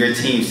that your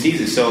team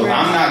sees it. So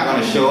I'm not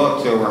going to show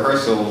up to a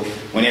rehearsal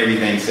when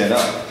everything's set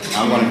up.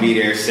 I'm going to be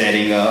there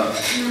setting up,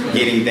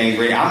 getting things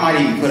ready. I might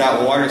even put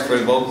out orders for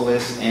the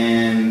vocalists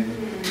and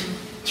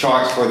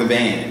charge for the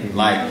band.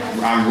 Like,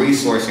 I'm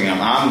resourcing them.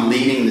 I'm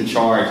leading the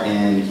charge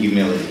in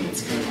humility.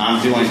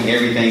 I'm doing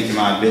everything to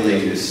my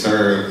ability to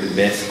serve the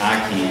best I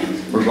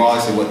can,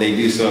 regardless of what they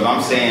do. So if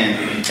I'm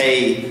saying,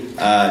 hey,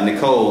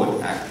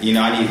 Nicole, I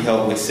need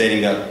help with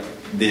setting up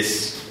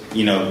this,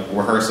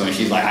 rehearsal, and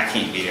she's like, I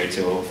can't be there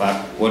till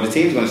 5. Well, the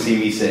team's going to see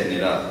me setting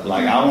it up.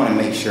 Like, I want to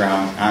make sure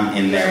I'm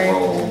in that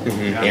role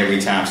every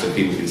time so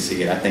people can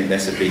see it. I think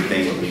that's a big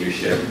thing with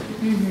leadership.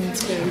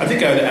 I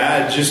think I'd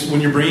add, just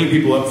when you're bringing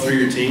people up through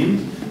your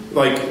team,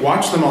 like,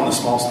 watch them on the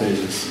small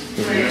stages.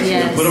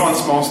 Yes. Put them on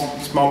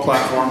small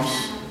platforms,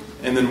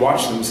 and then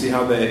watch them, see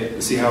how they,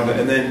 and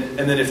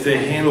then if they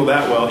handle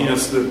that well,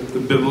 it's the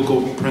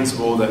biblical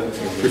principle that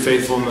if you're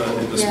faithful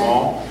in the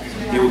small,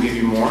 He will give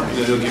you more, and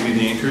then He'll give you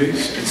the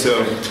increase. And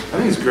so I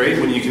think it's great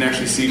when you can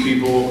actually see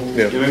people.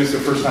 Maybe it's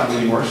their first time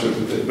leading worship,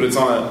 but it's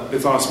on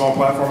a small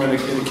platform in a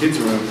kids'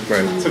 room.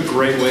 Right. It's a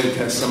great way to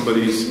test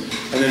somebody's.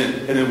 And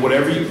then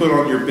whatever you put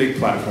on your big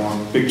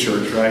platform, big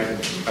church, right?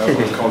 I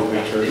always call it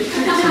big church.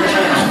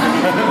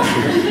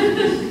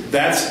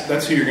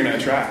 That's who you're going to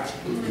attract.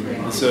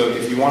 And so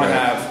if you want to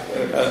have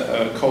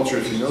a culture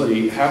of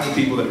humility, have the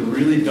people that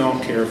really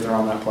don't care if they're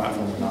on that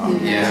platform or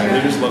not. Yeah.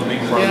 They just love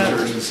being part of the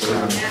church and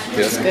serving.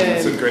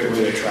 It's a great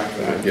way to attract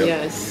that.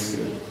 Yes.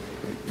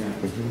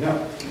 Yeah.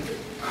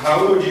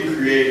 How would you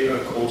create a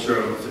culture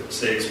of,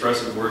 say,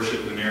 expressive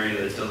worship in an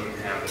area that doesn't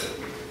have it?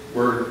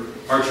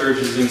 Our church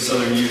is in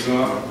Southern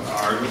Utah.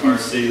 Our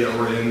city that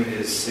we're in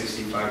is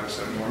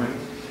 65% Mormon.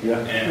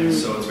 Yeah. And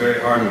so it's very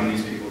hard when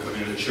these people come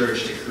into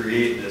church to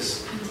create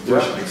this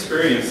worship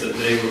experience that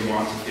they would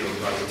want to feel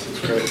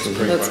positive. That's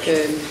great. That's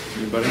good.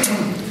 Anybody?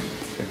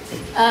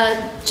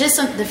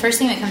 The first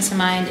thing that comes to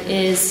mind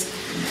is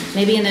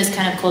maybe in those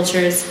kind of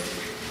cultures,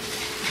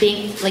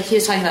 being, like he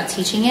was talking about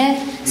teaching it.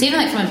 So even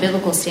like from a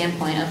biblical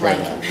standpoint of like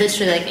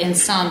literally like in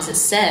Psalms it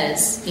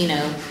says, you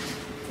know,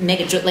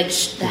 make a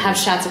have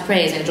shouts of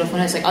praise and a joyful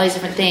noise, like all these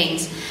different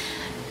things.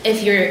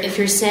 If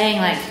you're saying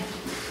like,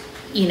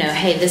 you know,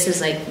 hey, this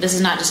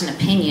is not just an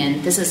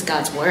opinion, this is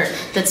God's word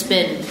that's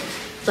been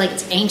like,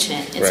 it's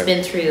ancient, it's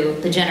been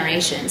through the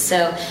generations.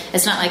 So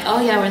it's not like,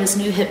 oh yeah, we're this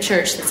new hip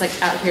church that's like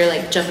out here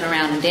like jumping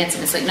around and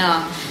dancing. It's like,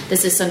 no,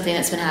 this is something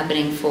that's been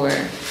happening for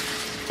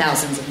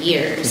thousands of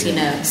years, you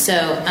know.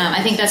 So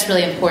I think that's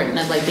really important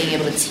of like being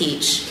able to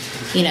teach,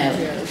 you know,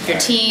 your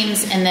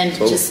teams and then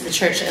just the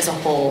church as a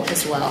whole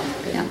as well.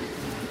 Yeah.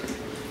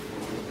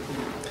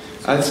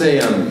 I'd say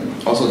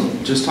also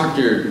just talk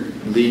to your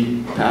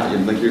lead,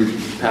 like your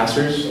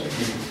pastors,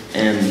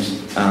 and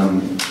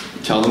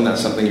tell them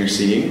that's something you're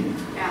seeing,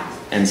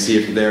 and see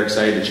if they're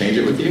excited to change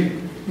it with you.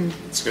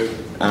 That's good.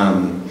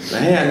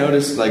 Hey, I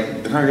noticed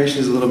like the congregation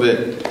is a little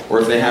bit,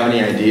 or if they have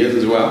any ideas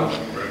as well.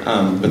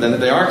 But then if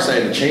they are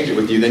excited to change it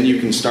with you, then you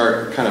can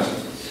start kind of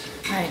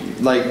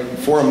like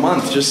for a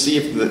month, just see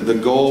if the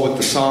goal with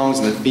the songs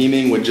and the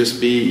theming would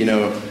just be, you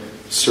know,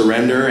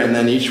 surrender, and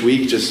then each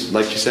week, just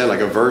like you said, like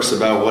a verse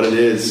about what it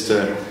is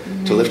to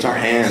lift our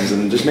hands,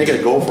 and just make it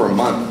a goal for a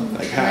month.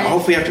 Like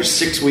hopefully after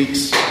 6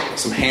 weeks,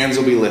 some hands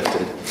will be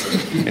lifted.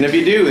 And if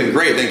you do, then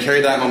great. Then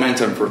carry that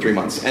momentum for 3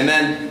 months, and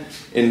then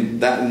in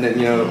that,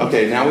 you know,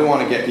 okay, now we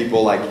want to get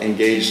people like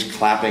engaged,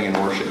 clapping and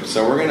worship.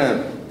 So we're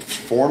gonna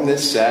form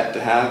this set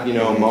to have, you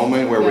know, a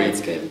moment where we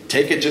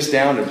take it just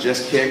down to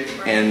just kick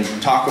and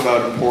talk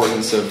about the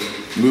importance of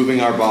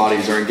moving our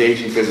bodies or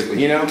engaging physically.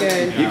 You know,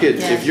 you could,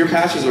 if your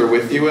pastors are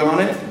with you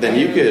on it, then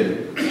you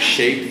could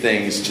shape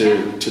things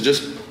to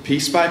just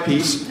piece by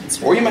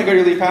piece. Or you might go to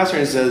your lead pastor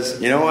and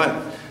says, you know what,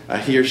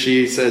 he or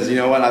she says, you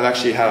know what, I've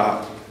actually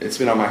it's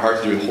been on my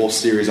heart to do a whole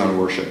series on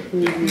worship.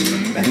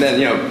 Mm-hmm. And then,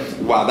 you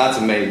know, wow, that's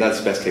amazing.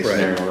 That's best case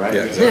scenario, right?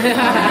 Yeah, exactly.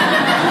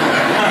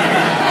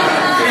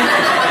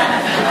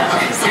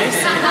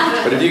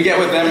 But if you get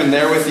with them and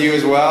they're with you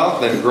as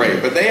well, then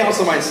great. But they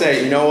also might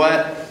say, you know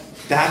what,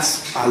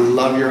 I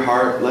love your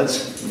heart.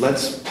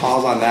 Let's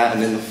pause on that,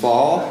 and in the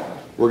fall,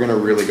 we're going to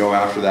really go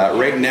after that.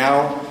 Right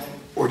now,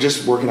 we're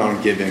just working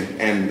on giving,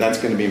 and that's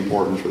going to be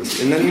important for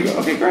this. And then you go,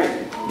 okay, great.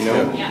 You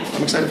know,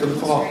 I'm excited for the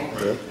fall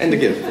and to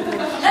give.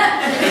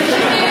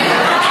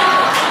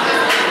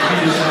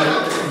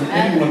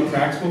 Maybe one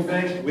practical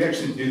thing. We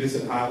actually do this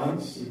at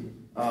Highlands,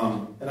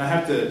 and I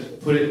have to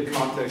put it in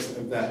context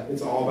of that.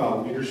 It's all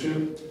about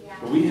leadership.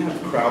 But we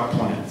have crowd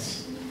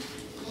plants.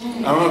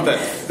 I don't know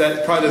if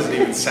that probably doesn't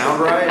even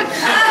sound right.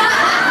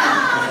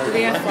 Do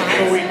they have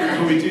flags?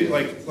 We do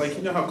like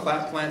you know how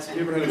clap plants. Have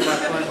you ever had a clap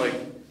plant? Like,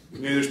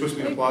 you know, there's supposed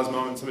to be an applause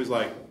moment. And somebody's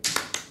like,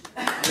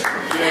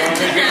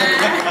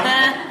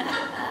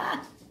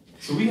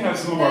 so we have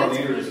some of our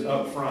leaders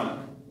up front.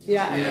 In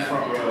the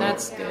front row.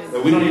 That's good.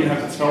 That we don't even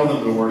have to tell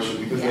them to worship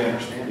because they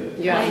understand it.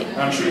 Yeah.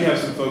 And I'm sure you have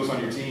some folks on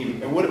your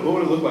team. And what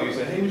would it look like? You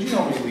say, hey, would you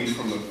help me lead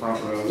from the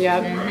front row?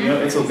 Yeah. You know,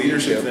 it's a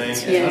leadership thing.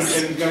 Yes.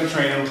 And you've got to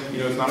train them. You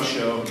know, it's not a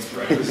show.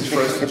 Right? This is for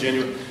us to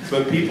genuine.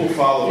 But people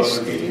follow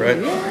other people. Right.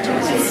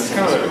 So it's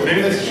kind of,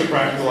 maybe that's just a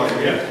practical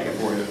idea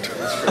for you.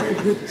 That's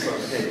great. So,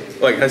 hey.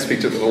 Well, can I speak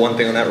to the one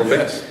thing on that real quick?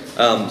 Yes.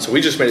 So we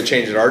just made a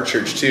change at our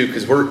church too,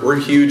 because we're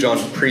huge on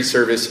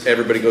pre-service.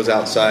 Everybody goes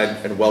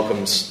outside and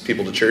welcomes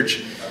people to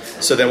church.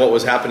 So then what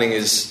was happening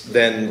is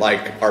then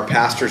like our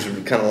pastors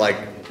would kind of like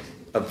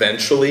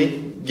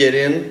eventually get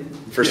in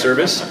for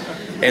service.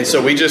 And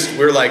so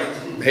we're like,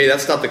 hey,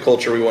 that's not the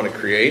culture we want to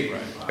create.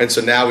 And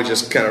so now we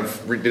just kind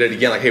of did it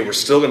again. Like, hey, we're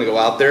still going to go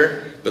out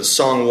there, but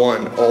song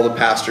one, all the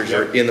pastors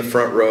are in the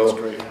front row,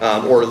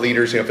 or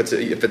leaders, you know,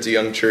 if it's a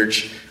young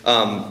church,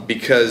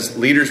 because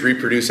leaders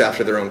reproduce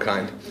after their own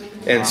kind.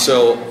 And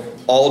so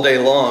all day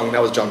long,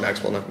 that was John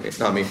Maxwell, not me.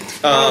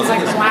 I was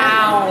like,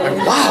 wow.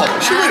 Wow, I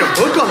should write a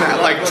book on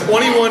that, like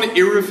 21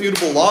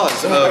 irrefutable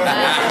laws of...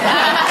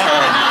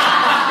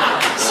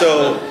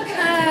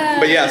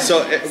 But yeah,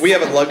 so we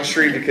have a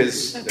luxury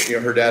because, you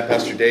know, her dad,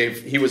 Pastor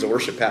Dave, he was a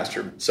worship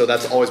pastor. So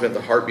that's always been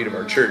the heartbeat of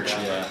our church.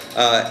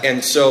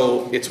 And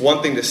so it's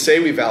one thing to say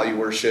we value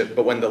worship,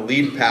 but when the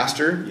lead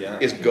pastor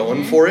is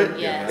going for it,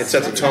 it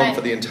sets a tone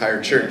for the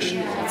entire church.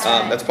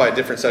 That's probably a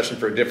different session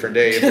for a different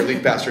day. If the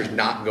lead pastor is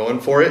not going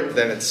for it,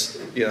 then it's,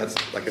 you know, it's,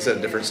 like I said,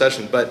 a different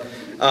session. But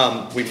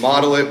we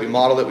model it.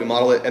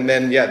 And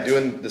then,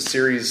 doing the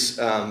series,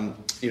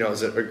 you know,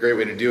 is a great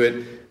way to do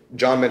it.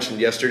 John mentioned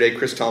yesterday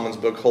Chris Tallman's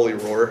book, Holy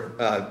Roar.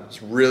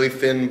 It's a really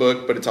thin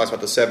book, but it talks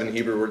about the 7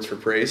 Hebrew words for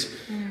praise.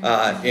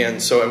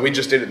 And we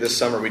just did it this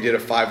summer. We did a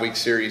 5-week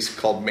series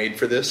called Made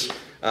for This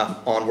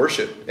on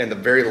worship. And the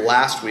very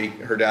last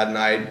week, her dad and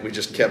I, we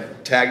just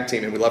kept tag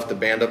teaming. We left the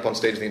band up on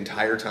stage the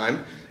entire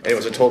time. And it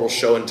was a total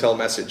show and tell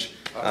message.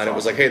 And it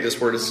was like, hey, this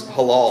word is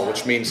halal,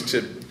 which means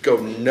to go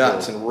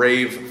nuts and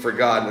rave for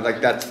God. And like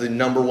that's the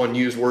number one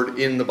used word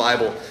in the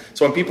Bible.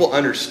 So when people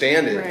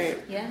understand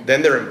it,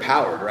 then they're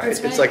empowered, right?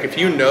 It's like if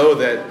you know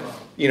that,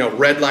 you know,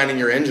 redlining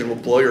your engine will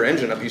blow your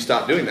engine up, you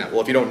stop doing that. Well,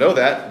 if you don't know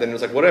that, then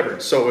it's like whatever.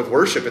 So with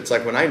worship, it's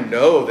like when I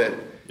know that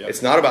Yep.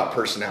 It's not about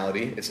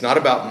personality. It's not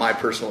about my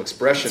personal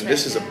expression.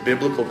 This is a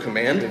biblical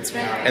command. That's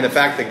right. And the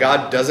fact that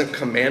God doesn't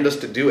command us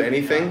to do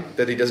anything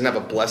that he doesn't have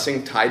a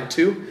blessing tied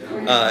to,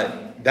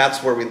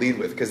 that's where we lead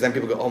with. Because then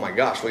people go, oh my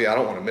gosh, well, yeah, I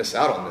don't want to miss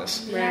out on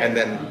this. Right. And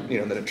then,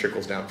 then it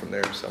trickles down from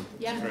there. So.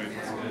 Yeah. Right.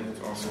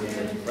 That's awesome.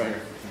 Right.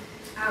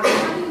 How do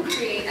you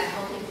create a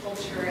healthy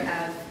culture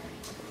of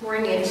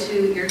pouring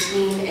into your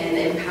team and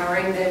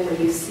empowering them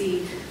when you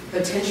see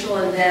potential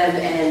in them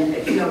and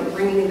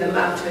bringing them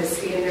up to a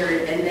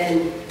standard, and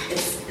then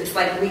it's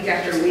like week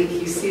after week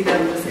you see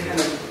them just kind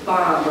of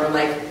bomb, or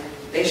like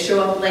they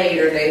show up late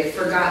or they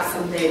forgot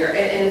something,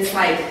 and it's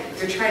like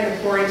you're trying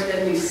to pour into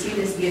them, you see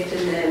this gift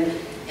in them,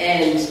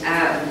 and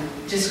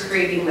just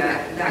creating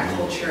that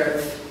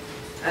culture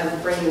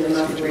of bringing them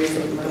up and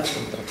raising them up.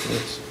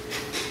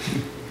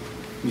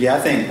 Yeah,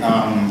 I think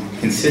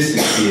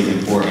consistency is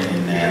important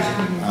in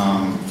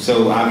that.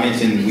 So I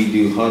mentioned we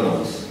do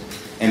huddles.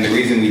 And the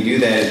reason we do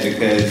that is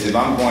because if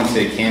I'm going to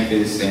a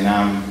campus and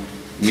I'm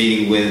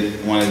meeting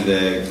with one of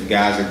the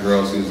guys or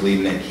girls who's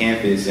leading that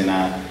campus, and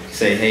I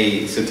say,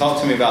 hey, so talk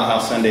to me about how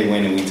Sunday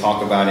went, and we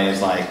talk about it,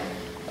 it's like,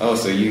 oh,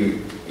 so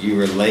you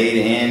were late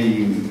and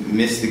you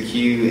missed the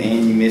cue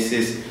and you missed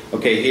this.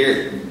 Okay,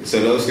 here, so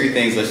those three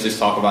things, let's just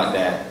talk about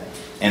that.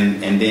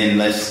 And then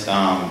let's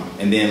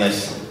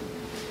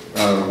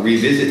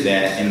revisit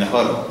that in the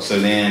huddle. So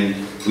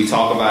then we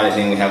talk about it,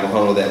 then we have a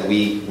huddle that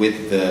week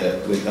with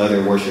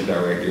other worship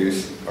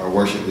directors or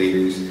worship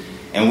leaders,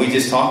 and we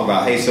just talk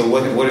about, hey, so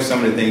what are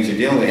some of the things you're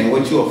dealing with? And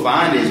what you'll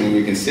find is when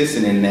you're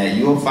consistent in that,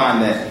 you'll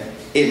find that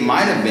it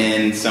might have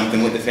been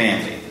something with the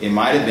family. It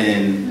might have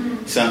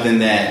been something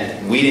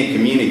that we didn't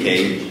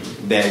communicate,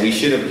 that we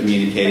should have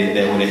communicated,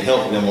 that would have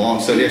helped them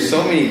along. So there's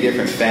so many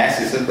different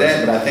facets of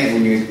that, but I think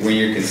when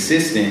you're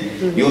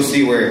consistent, you'll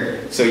see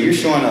where, so you're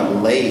showing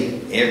up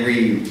late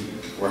every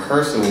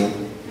rehearsal,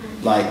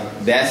 like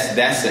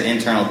that's an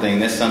internal thing.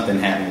 That's something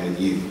happening with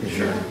you.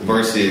 Sure.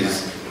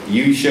 Versus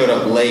you showed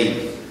up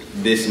late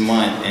this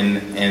month,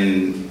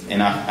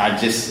 and I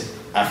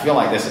feel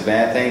like that's a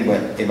bad thing.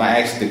 But if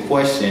I ask the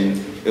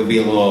question, it'll be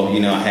a little,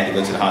 I had to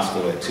go to the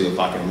hospital at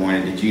 2:00 in the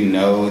morning. Did you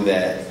know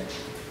that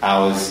I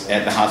was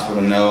at the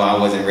hospital? No, I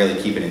wasn't really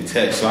keeping in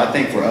touch. So I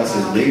think for us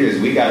as leaders,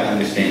 we got to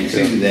understand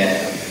too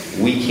that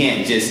we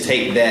can't just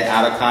take that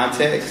out of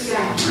context.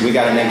 We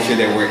got to make sure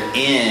that we're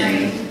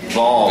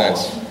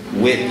involved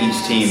with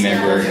each team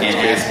member and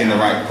asking the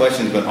right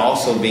questions, but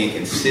also being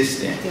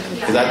consistent.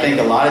 Because I think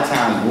a lot of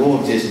times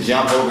we'll just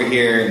jump over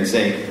here and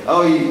say,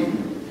 oh,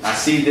 I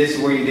see this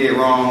where you did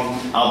wrong,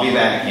 I'll be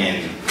back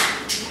in.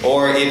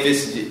 Or if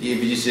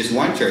it's just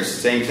one church,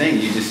 same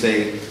thing. You just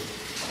say,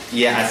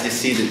 yeah, I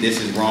just see that this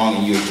is wrong,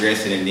 and you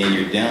address it, and then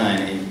you're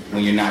done. And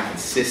when you're not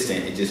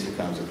consistent, it just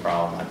becomes a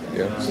problem, I think.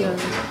 Yeah. So,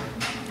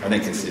 I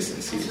think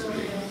consistency is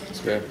big. That's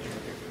good.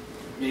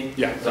 Me?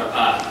 Yeah. So,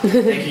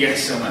 thank you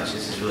guys so much.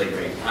 This is really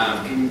great.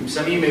 Can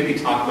some of you maybe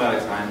talk about a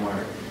time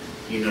where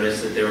you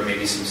noticed that there were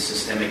maybe some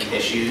systemic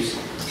issues,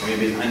 or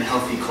maybe an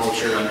unhealthy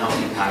culture,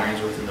 unhealthy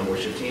patterns within the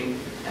worship team,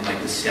 and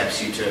like the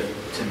steps you took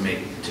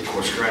to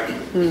course correct?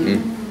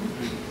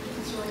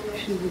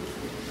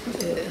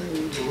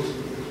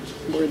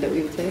 Word that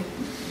we would say.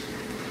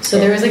 So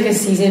there was like a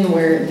season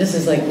where this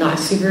is like not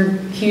super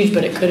huge,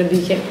 but it could have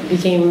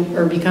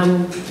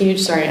become huge.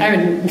 Sorry, I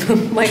need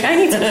some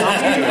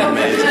coffee.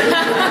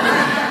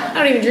 I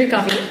don't even drink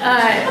coffee.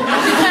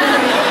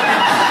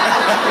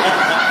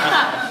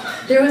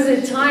 There was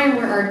a time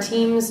where our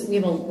teams, we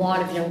have a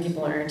lot of young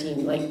people on our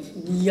team, like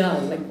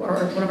young, like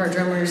one of our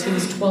drummers, he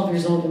was 12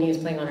 years old when he was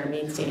playing on our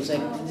main stage,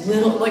 like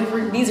little,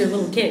 these are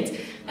little kids.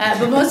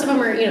 But most of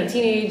them are,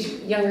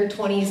 younger,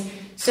 20s.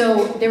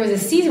 So there was a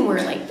season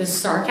where like the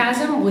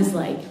sarcasm was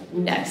like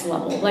next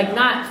level, like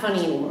not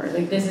funny anymore.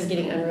 Like this is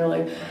getting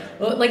unreal.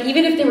 Like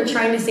even if they were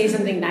trying to say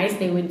something nice,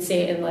 they would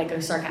say it in like a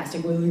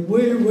sarcastic way, like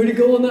way to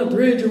go on that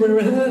bridge or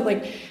whatever.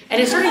 Like,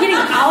 and it started getting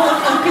out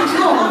of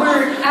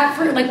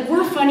control.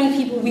 We're funny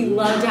people. We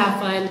love to have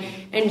fun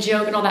and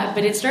joke and all that,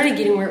 but it started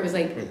getting where it was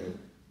like,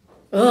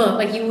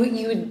 like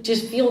you would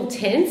just feel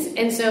tense.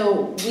 And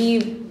so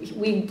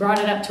we brought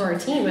it up to our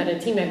team at a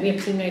team night. We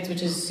have team nights,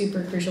 which is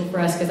super crucial for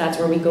us because that's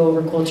where we go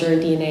over culture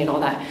and DNA and all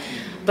that.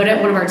 But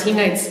at one of our team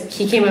nights,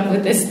 he came up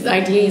with this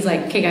idea. He's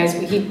like, okay, guys,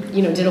 he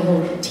did a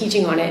whole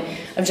teaching on it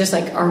of just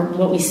like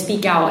what we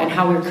speak out and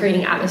how we're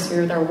creating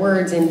atmosphere with our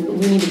words, and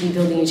we need to be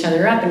building each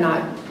other up and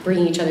not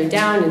bringing each other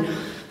down.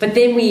 But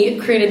then we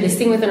created this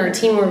thing within our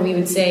team where we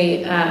would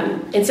say,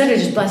 instead of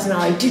just busting out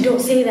like, dude, don't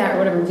say that or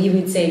whatever, we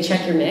would say,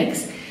 check your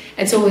mix.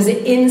 And so it was an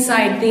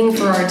inside thing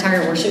for our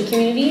entire worship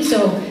community.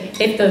 So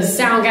if the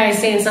sound guy is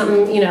saying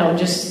something,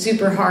 just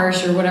super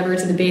harsh or whatever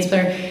to the bass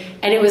player,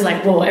 and it was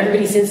like, whoa,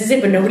 everybody senses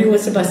it, but nobody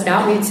wants to bust it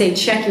out, we'd say,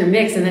 check your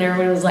mix. And then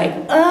everyone was like,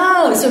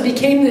 oh, so it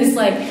became this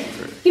like,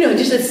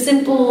 just a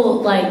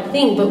simple like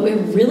thing. But it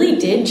really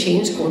did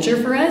change culture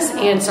for us.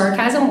 And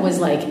sarcasm was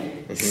like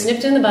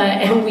snipped in the butt,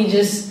 and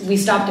we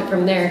stopped it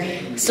from there.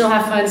 Still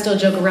have fun, still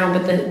joke around,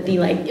 but the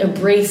like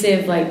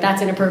abrasive, like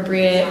that's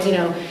inappropriate,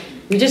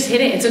 we just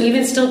hit it. And so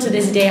even still to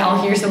this day,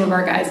 I'll hear some of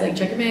our guys like,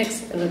 check your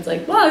mix. And it's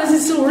like, wow, this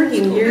is still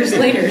working years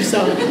later.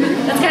 So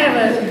that's kind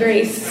of a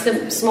very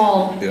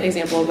small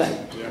example, but.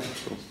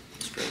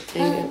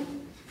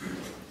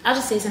 I'll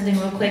just say something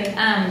real quick.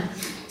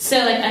 So,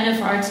 like, I know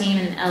for our team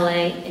in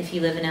LA, if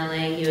you live in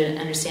LA, you would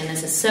understand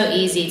this. It's so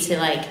easy to,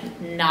 like,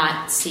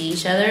 not see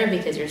each other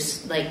because you're,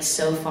 like,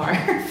 so far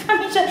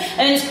from each other.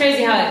 I mean, it's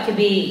crazy how it could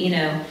be,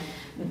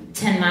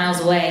 10 miles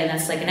away and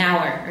that's, like, an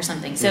hour or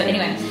something. So,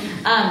 anyway,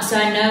 so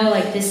I know,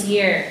 like, this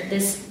year,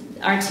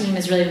 our team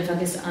has really been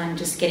focused on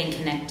just getting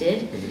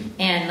connected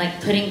and,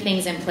 like, putting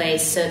things in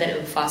place so that it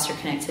would foster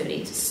connectivity.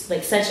 Just,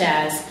 like, such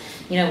as,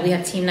 we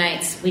have team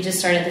nights. We just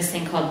started this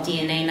thing called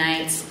DNA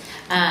nights.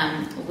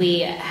 We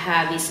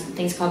have these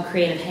things called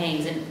creative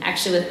hangs, and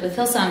actually with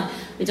Hillsong,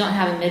 we don't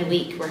have a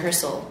midweek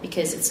rehearsal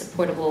because it's a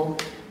portable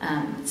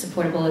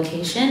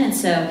location, and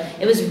so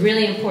it was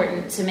really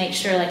important to make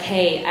sure, like,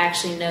 hey, I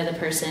actually know the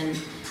person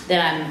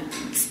that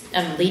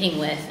I'm leading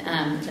with,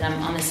 that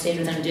I'm on the stage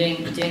with, I'm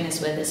doing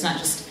this with. It's not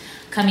just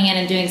coming in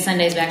and doing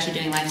Sundays, but actually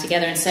doing life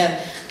together. And so,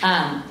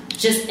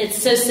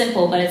 it's so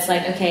simple, but it's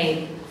like,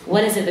 okay,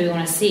 what is it that we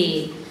want to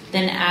see?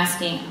 Then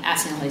asking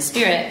the Holy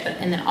Spirit,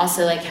 and then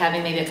also like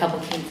having maybe a couple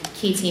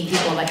key team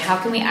people, like how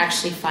can we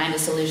actually find a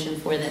solution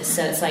for this?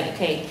 So it's like,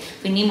 okay,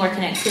 if we need more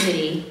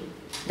connectivity,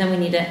 then we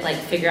need to like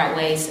figure out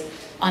ways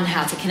on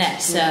how to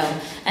connect. So,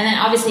 and then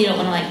obviously you don't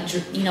want to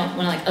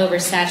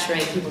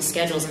oversaturate people's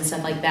schedules and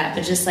stuff like that,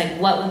 but just like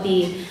what would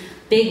be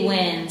big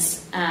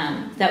wins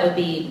that would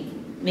be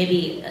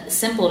maybe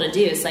simple to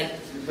do. It's like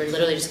we're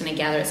literally just going to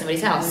gather at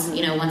somebody's house,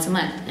 once a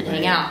month and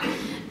hang out.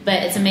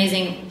 But it's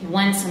amazing,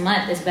 once a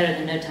month is better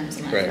than no times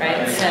a month,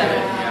 right?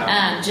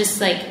 So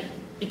just like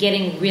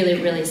getting really,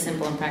 really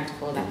simple and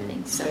practical about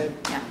things. So,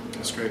 yeah.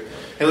 That's great.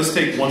 Hey, let's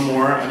take one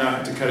more. I know I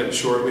have to cut it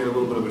short. We had a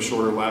little bit of a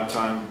shorter lab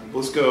time.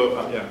 Let's go.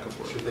 Go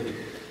for it. Sure, thank you.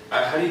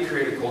 How do you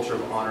create a culture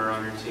of honor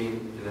on your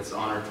team? And that's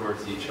honor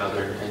towards each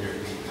other and your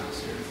lead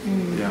pastor.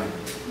 Yeah.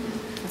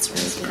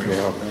 That's really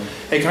good.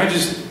 Hey, can I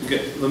just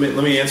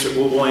let me answer?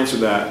 We'll answer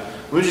that.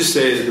 Let me just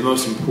say that the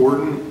most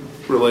important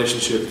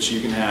relationship that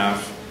you can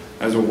have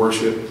as a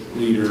worship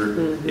leader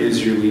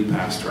is your lead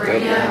pastor.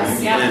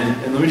 Yes.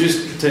 And let me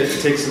just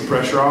take some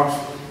pressure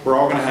off. We're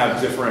all going to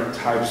have different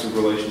types of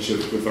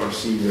relationships with our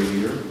senior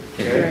leader.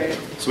 Okay, right.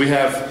 So we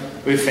have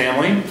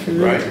family,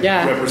 right?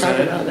 Yeah,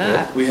 represented. Talk about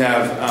that. We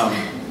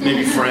have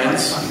maybe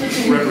friends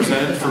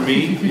represented. For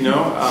me,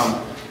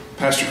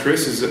 Pastor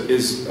Chris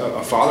is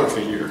a father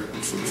figure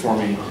for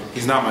me.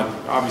 He's not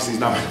obviously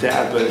he's not my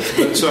dad,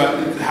 but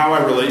so how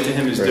I relate to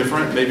him is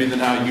different, maybe than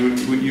how you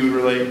would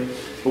relate.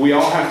 But we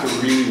all have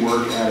to really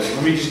work at it.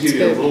 Let me just give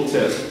you a little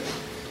tip.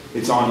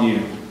 It's on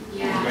you.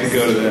 And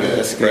go to them.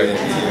 That's great.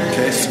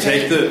 Okay, so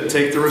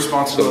take the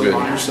responsibility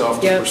on yourself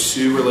to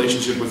pursue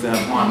relationship with them,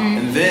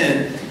 and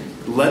then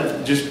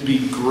just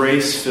be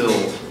grace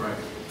filled,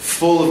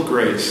 full of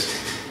grace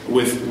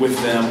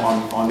with them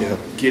on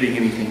getting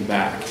anything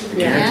back. I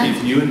guarantee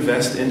if you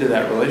invest into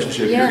that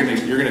relationship,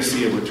 you're gonna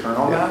see a return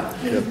on that.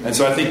 And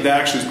so I think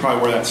that actually is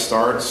probably where that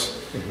starts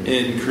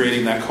in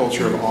creating that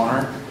culture of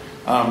honor.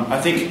 I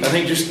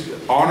think just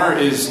honor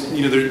is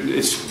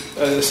it's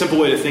a simple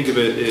way to think of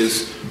it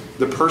is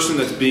the person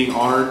that's being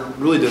honored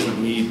really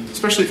doesn't need,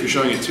 especially if you're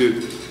showing it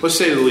to, let's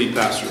say the lead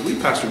pastor. The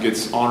lead pastor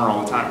gets honor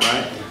all the time,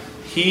 right?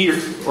 He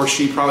or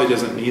she probably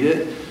doesn't need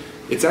it.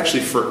 It's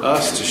actually for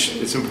us to.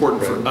 It's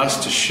important for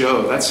us to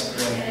show.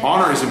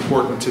 Honor is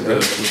important to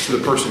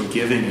the person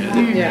giving it,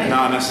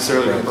 not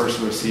necessarily the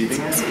person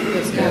receiving it.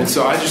 And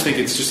so I just think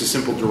it's just a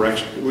simple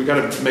direction. We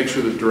got to make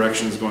sure the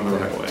direction is going the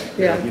right way.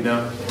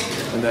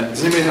 And that,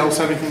 does anybody else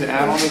have anything to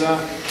add on to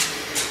that?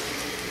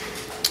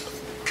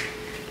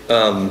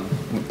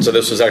 So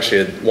this was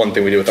actually one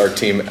thing we did with our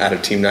team at a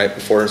team night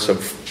before. So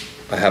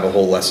I have a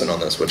whole lesson on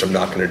this, which I'm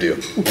not going to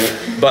do.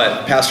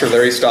 But Pastor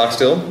Larry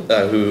Stockstill,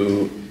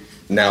 who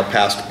now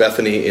passed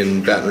Bethany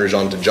in Baton Rouge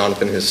on to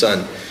Jonathan, his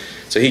son.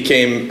 So he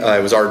came,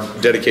 it was our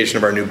dedication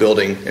of our new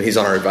building, and he's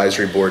on our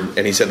advisory board.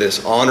 And he said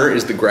this, honor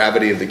is the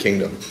gravity of the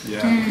kingdom.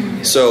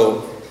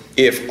 So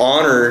if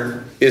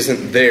honor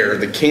isn't there,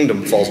 the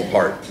kingdom falls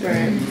apart.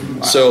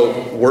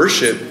 So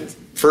worship,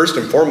 first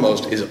and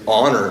foremost, is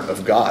honor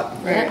of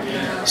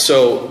God.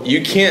 So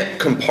you can't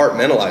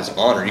compartmentalize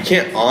honor. You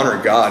can't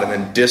honor God and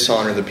then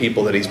dishonor the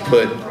people that he's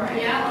put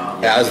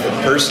as the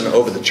person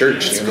over the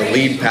church, the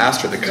lead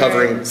pastor, the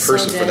covering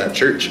person for that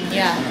church.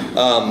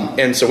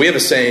 And so we have a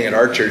saying at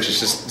our church,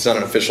 it's not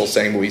an official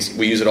saying, but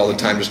we use it all the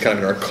time, just kind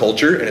of in our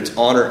culture, and it's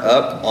honor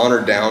up,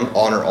 honor down,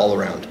 honor all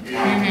around.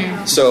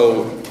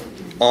 So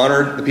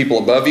honor the people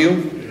above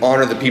you,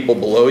 honor the people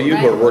below you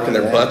who are working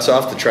their butts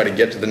off to try to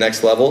get to the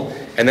next level,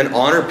 and then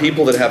honor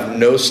people that have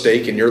no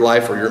stake in your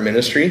life or your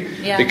ministry,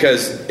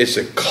 because it's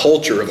a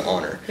culture of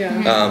honor.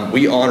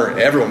 We honor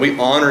everyone. We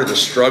honor the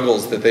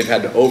struggles that they've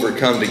had to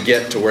overcome to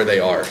get to where they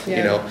are.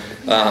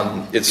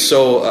 It's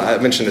so, I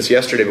mentioned this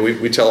yesterday,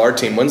 but we tell our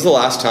team, when's the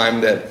last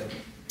time that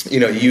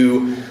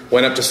you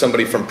went up to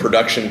somebody from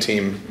production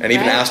team and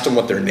even asked them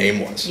what their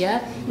name was.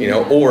 Yeah.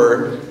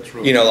 Or,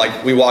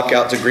 like we walk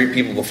out to greet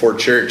people before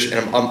church,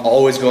 and I'm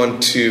always going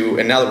to,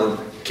 and now that we're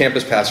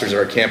campus pastors at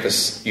our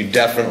campus, you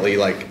definitely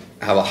like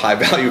have a high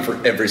value for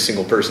every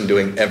single person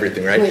doing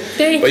everything, right?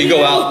 But you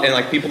go out and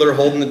like people that are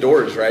holding the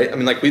doors, right? I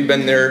mean, like we've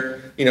been there,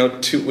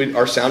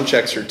 our sound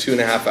checks are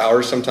 2.5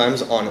 hours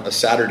sometimes on a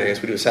Saturday.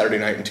 So we do a Saturday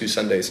night and 2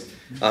 Sundays.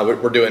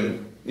 We're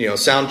doing,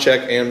 sound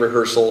check and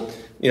rehearsal.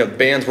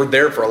 Bands were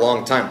there for a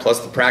long time,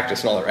 plus the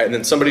practice and all that, right? And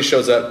then somebody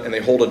shows up and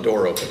they hold a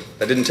door open.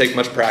 That didn't take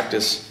much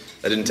practice.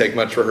 That didn't take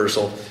much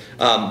rehearsal.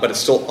 But it's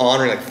still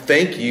honoring. Like,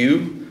 thank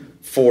you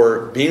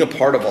for being a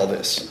part of all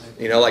this.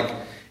 Like,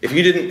 if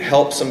you didn't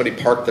help somebody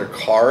park their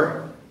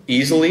car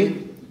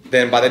easily,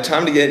 then by the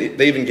time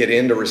they even get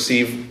in to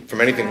receive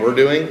from anything we're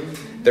doing,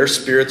 their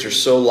spirits are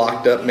so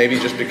locked up, maybe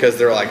just because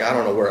they're like, I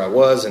don't know where I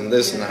was and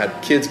this, and I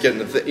had kids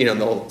getting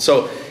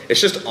so it's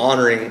just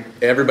honoring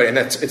everybody, and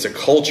it's a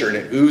culture, and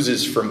it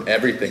oozes from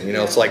everything.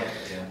 It's like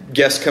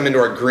guests come into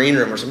our green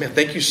room and say, man,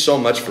 thank you so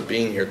much for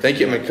being here. Thank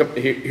you. I mean, come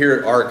here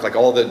at ARC, like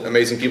all the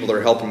amazing people that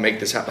are helping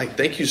make this happen. Like,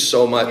 thank you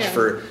so much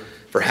for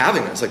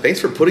having us. Like, thanks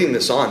for putting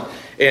this on.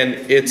 And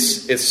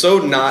it's so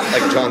not,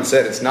 like John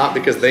said, it's not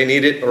because they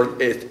need it, or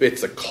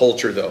it's a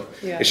culture, though.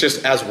 Yeah. It's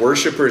just, as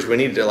worshipers, we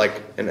need to,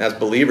 and as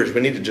believers,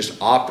 we need to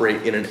just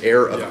operate in an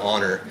air of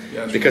honor,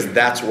 because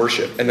that's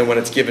worship. And then when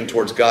it's given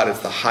towards God, it's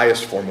the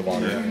highest form of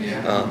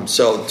honor.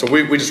 So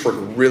we just work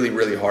really,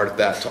 really hard at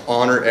that, to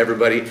honor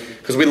everybody,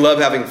 because we love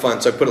having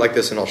fun. So I put it like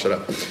this, and I'll shut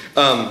up.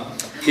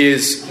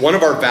 Is one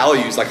of our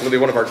values, like literally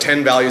one of our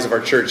 10 values of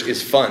our church,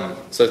 is fun.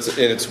 So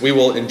it's we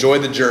will enjoy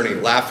the journey,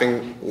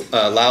 laughing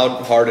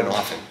loud, hard, and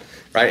often,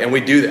 right? And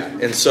we do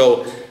that. And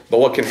so,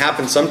 but what can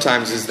happen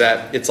sometimes is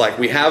that it's like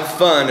we have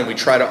fun and we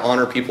try to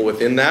honor people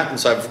within that. And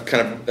so I've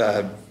kind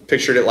of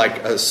pictured it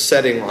like a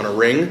setting on a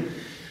ring.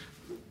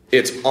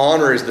 It's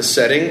honor is the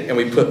setting, and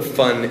we put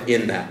fun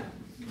in that.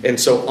 And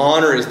so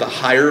honor is the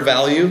higher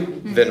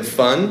value than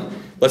fun.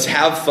 Let's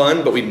have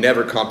fun, but we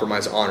never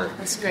compromise honor.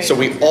 That's great. So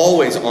we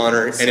always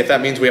honor, and if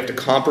that means we have to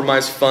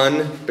compromise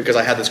fun because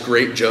I had this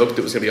great joke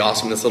that was going to be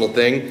awesome, this little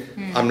thing,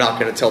 I'm not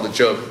going to tell the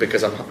joke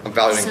because I'm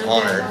valuing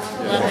honor.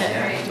 Love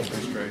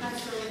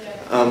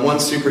it.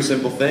 One super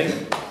simple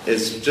thing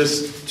is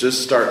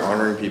just start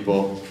honoring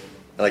people,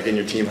 like in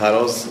your team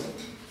huddles.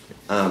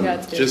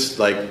 Just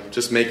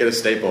make it a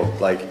staple.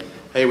 Like,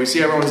 hey, we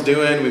see everyone's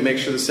doing, we make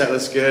sure the set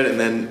list's good, and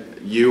then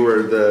you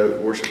or the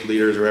worship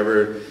leaders or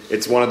whoever,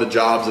 it's one of the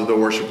jobs of the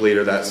worship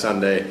leader that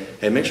Sunday.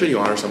 Hey, make sure you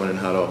honor someone in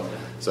huddle.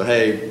 So,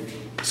 hey,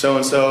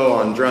 so-and-so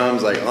on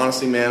drums, like,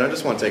 honestly, man, I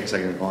just want to take a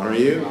second to honor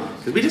you.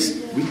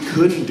 Because we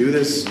couldn't do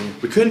this.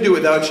 We couldn't do it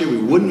without you. We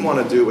wouldn't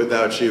want to do it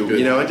without you.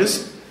 Good. And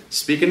just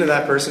speaking to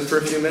that person for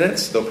a few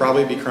minutes. They'll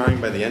probably be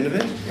crying by the end of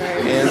it.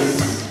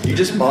 And you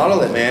just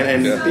model it,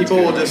 man. And people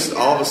will just,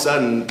 all of a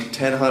sudden,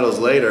 10 huddles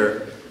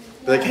later,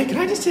 be like, hey, can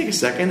I just take a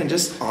second and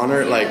just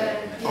honor,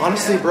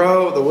 honestly,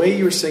 bro, the way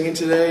you were singing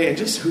today and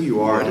just who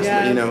you are,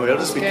 it'll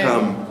just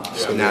become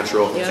so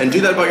natural. Yeah. And do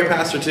that about your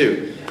pastor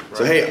too.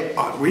 So, hey,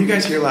 were you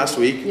guys here last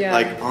week?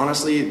 Yeah.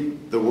 Honestly,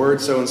 the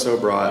word so-and-so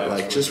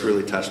brought, just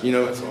really touched.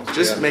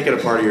 Just make it a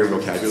part of your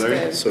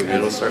vocabulary so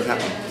it'll start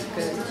happening.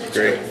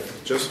 Great.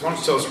 Joseph, why don't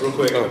you tell us real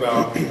quick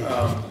about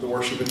the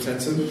worship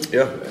intensive?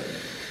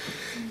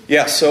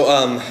 Yeah,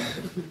 so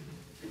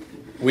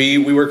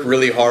we work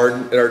really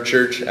hard at our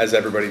church, as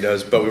everybody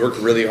does, but we work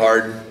really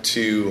hard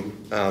to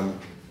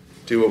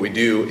do what we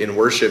do in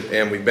worship,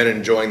 and we've been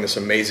enjoying this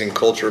amazing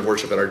culture of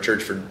worship at our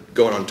church for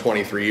going on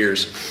 23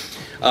 years.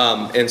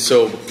 And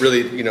so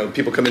really,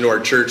 people come into our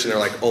church and they're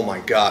like, oh my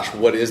gosh,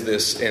 what is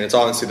this? And it's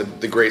obviously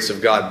the grace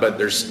of God, but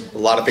there's a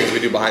lot of things we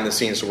do behind the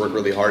scenes to work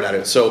really hard at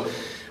it. So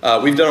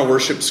we've done a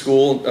worship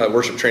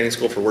training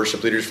school for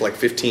worship leaders for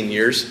 15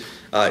 years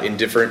in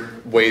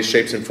different ways,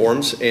 shapes, and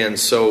forms. And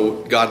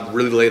so God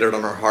really laid it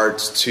on our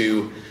hearts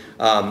to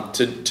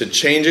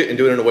change it and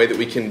do it in a way that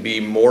we can be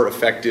more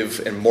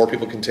effective and more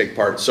people can take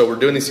part. So we're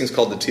doing these things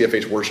called the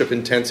TFH Worship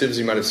Intensives.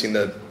 You might have seen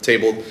the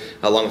table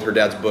along with her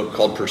dad's book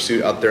called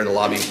Pursuit out there in the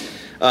lobby.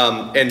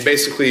 And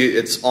basically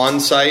it's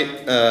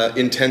on-site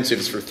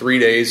intensives for 3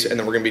 days, and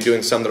then we're going to be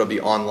doing some that will be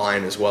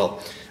online as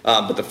well.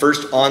 But the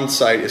first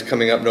on-site is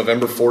coming up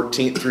November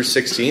 14th through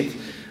 16th.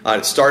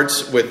 It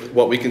starts with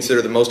what we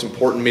consider the most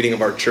important meeting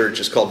of our church.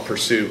 It's called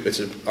Pursuit. It's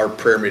our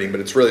prayer meeting, but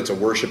it's a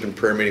worship and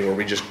prayer meeting where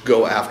we just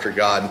go after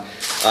God.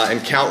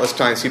 And countless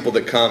times people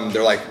that come,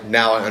 they're like,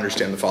 now I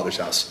understand the Father's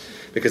house.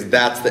 Because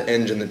that's the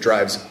engine that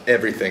drives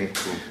everything.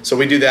 So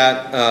we do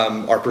that.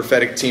 Our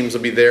prophetic teams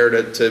will be there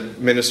to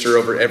minister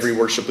over every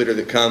worship leader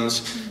that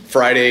comes.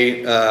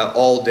 Friday,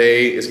 all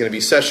day, is going to be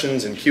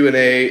sessions and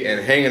Q&A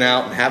and hanging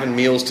out and having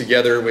meals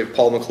together. We have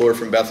Paul McClure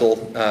from Bethel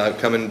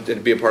coming to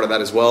be a part of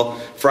that as well.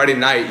 Friday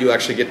night, you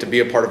actually get to be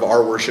a part of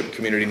our worship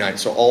community night.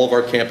 So all of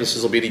our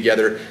campuses will be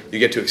together. You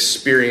get to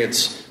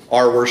experience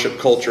our worship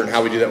culture and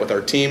how we do that with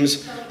our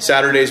teams.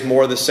 Saturday's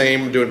more of the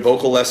same. We're doing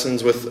vocal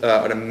lessons with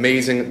an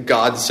amazing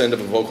godsend of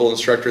a vocal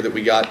instructor that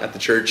we got at the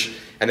church.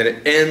 And then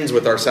it ends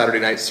with our Saturday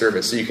night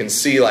service. So you can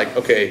see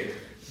okay,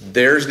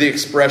 There's the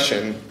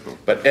expression,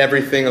 but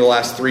everything in the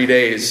last 3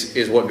 days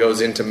is what goes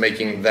into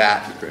making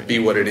that be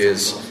what it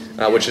is,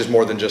 which is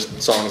more than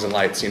just songs and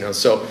lights,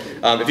 So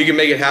if you can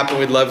make it happen,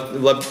 we'd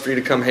love for you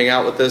to come hang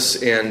out with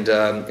us, and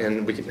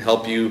we can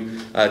help you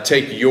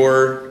take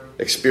your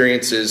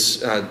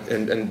experiences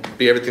and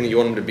be everything that you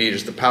want them to be.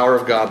 Just the power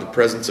of God, the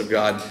presence of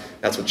God.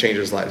 That's what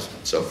changes lives.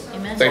 So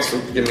thanks for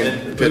giving me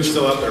the pitch.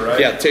 Still out there, right?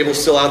 Yeah,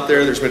 table's still out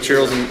there. There's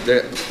materials, and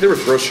there were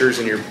brochures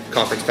in your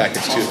conference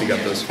package too, if you got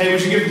those. Hey,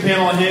 would you give the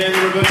panel a hand,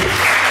 everybody?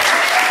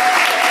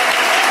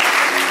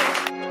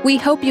 We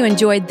hope you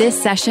enjoyed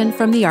this session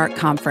from the ARC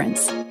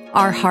Conference.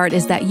 Our heart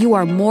is that you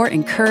are more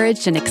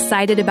encouraged and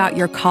excited about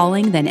your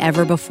calling than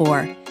ever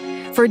before.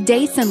 For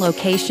dates and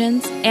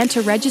locations, and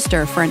to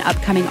register for an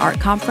upcoming ARC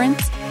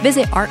Conference,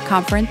 visit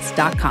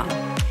arcconference.com.